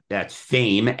 that's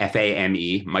fame,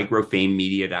 Fame,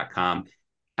 microfamemedia.com.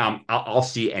 I'll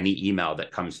see any email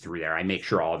that comes through there. I make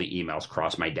sure all the emails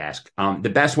cross my desk. The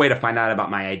best way to find out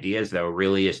about my ideas, though,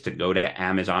 really is to go to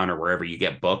Amazon or wherever you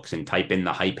get books and type in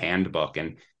the Hype Handbook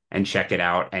and check it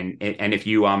out. And if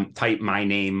you type my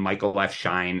name,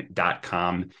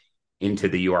 michaelfschein.com into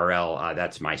the URL,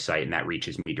 that's my site, and that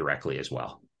reaches me directly as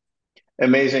well.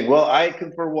 Amazing. Well, I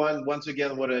can, for once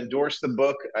again, want to endorse the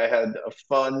book. I had a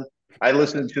fun. I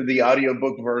listened to the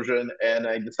audiobook version and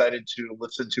I decided to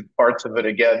listen to parts of it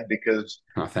again because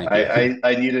Oh, thank I, you.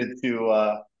 I needed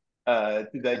to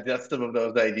digest some of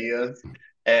those ideas,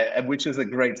 which is a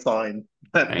great sign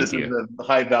that Thank this is you. a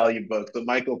high value book. So,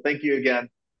 Michael, thank you again.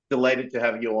 Delighted to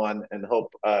have you on and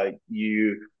hope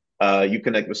you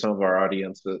connect with some of our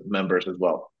audience members as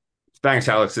well. Thanks,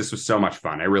 Alex. This was so much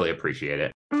fun. I really appreciate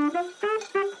it.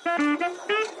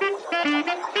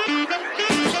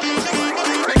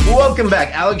 Welcome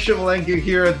back. Alex Shevelenko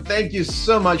here. Thank you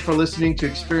so much for listening to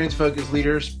Experience Focused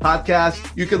Leaders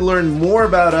podcast. You can learn more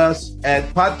about us at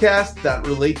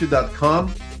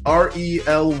podcast.relate2.com,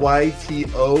 RELYTO.com.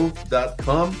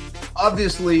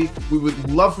 Obviously, we would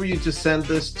love for you to send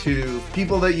this to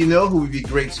people that you know who would be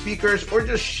great speakers, or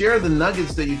just share the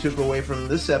nuggets that you took away from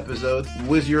this episode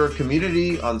with your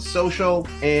community on social.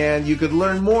 And you could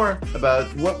learn more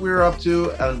about what we're up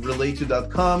to on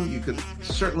relate2.com. You could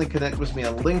certainly connect with me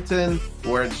on LinkedIn,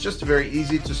 where it's just very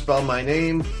easy to spell my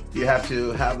name. You have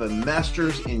to have a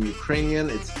master's in Ukrainian.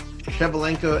 It's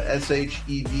Shevelenko,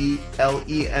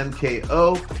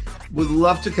 Shevelenko. Would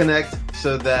love to connect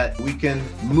so that we can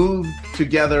move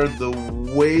together the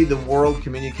way the world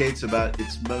communicates about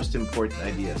its most important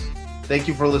ideas. Thank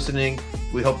you for listening.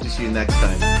 We hope to see you next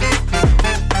time.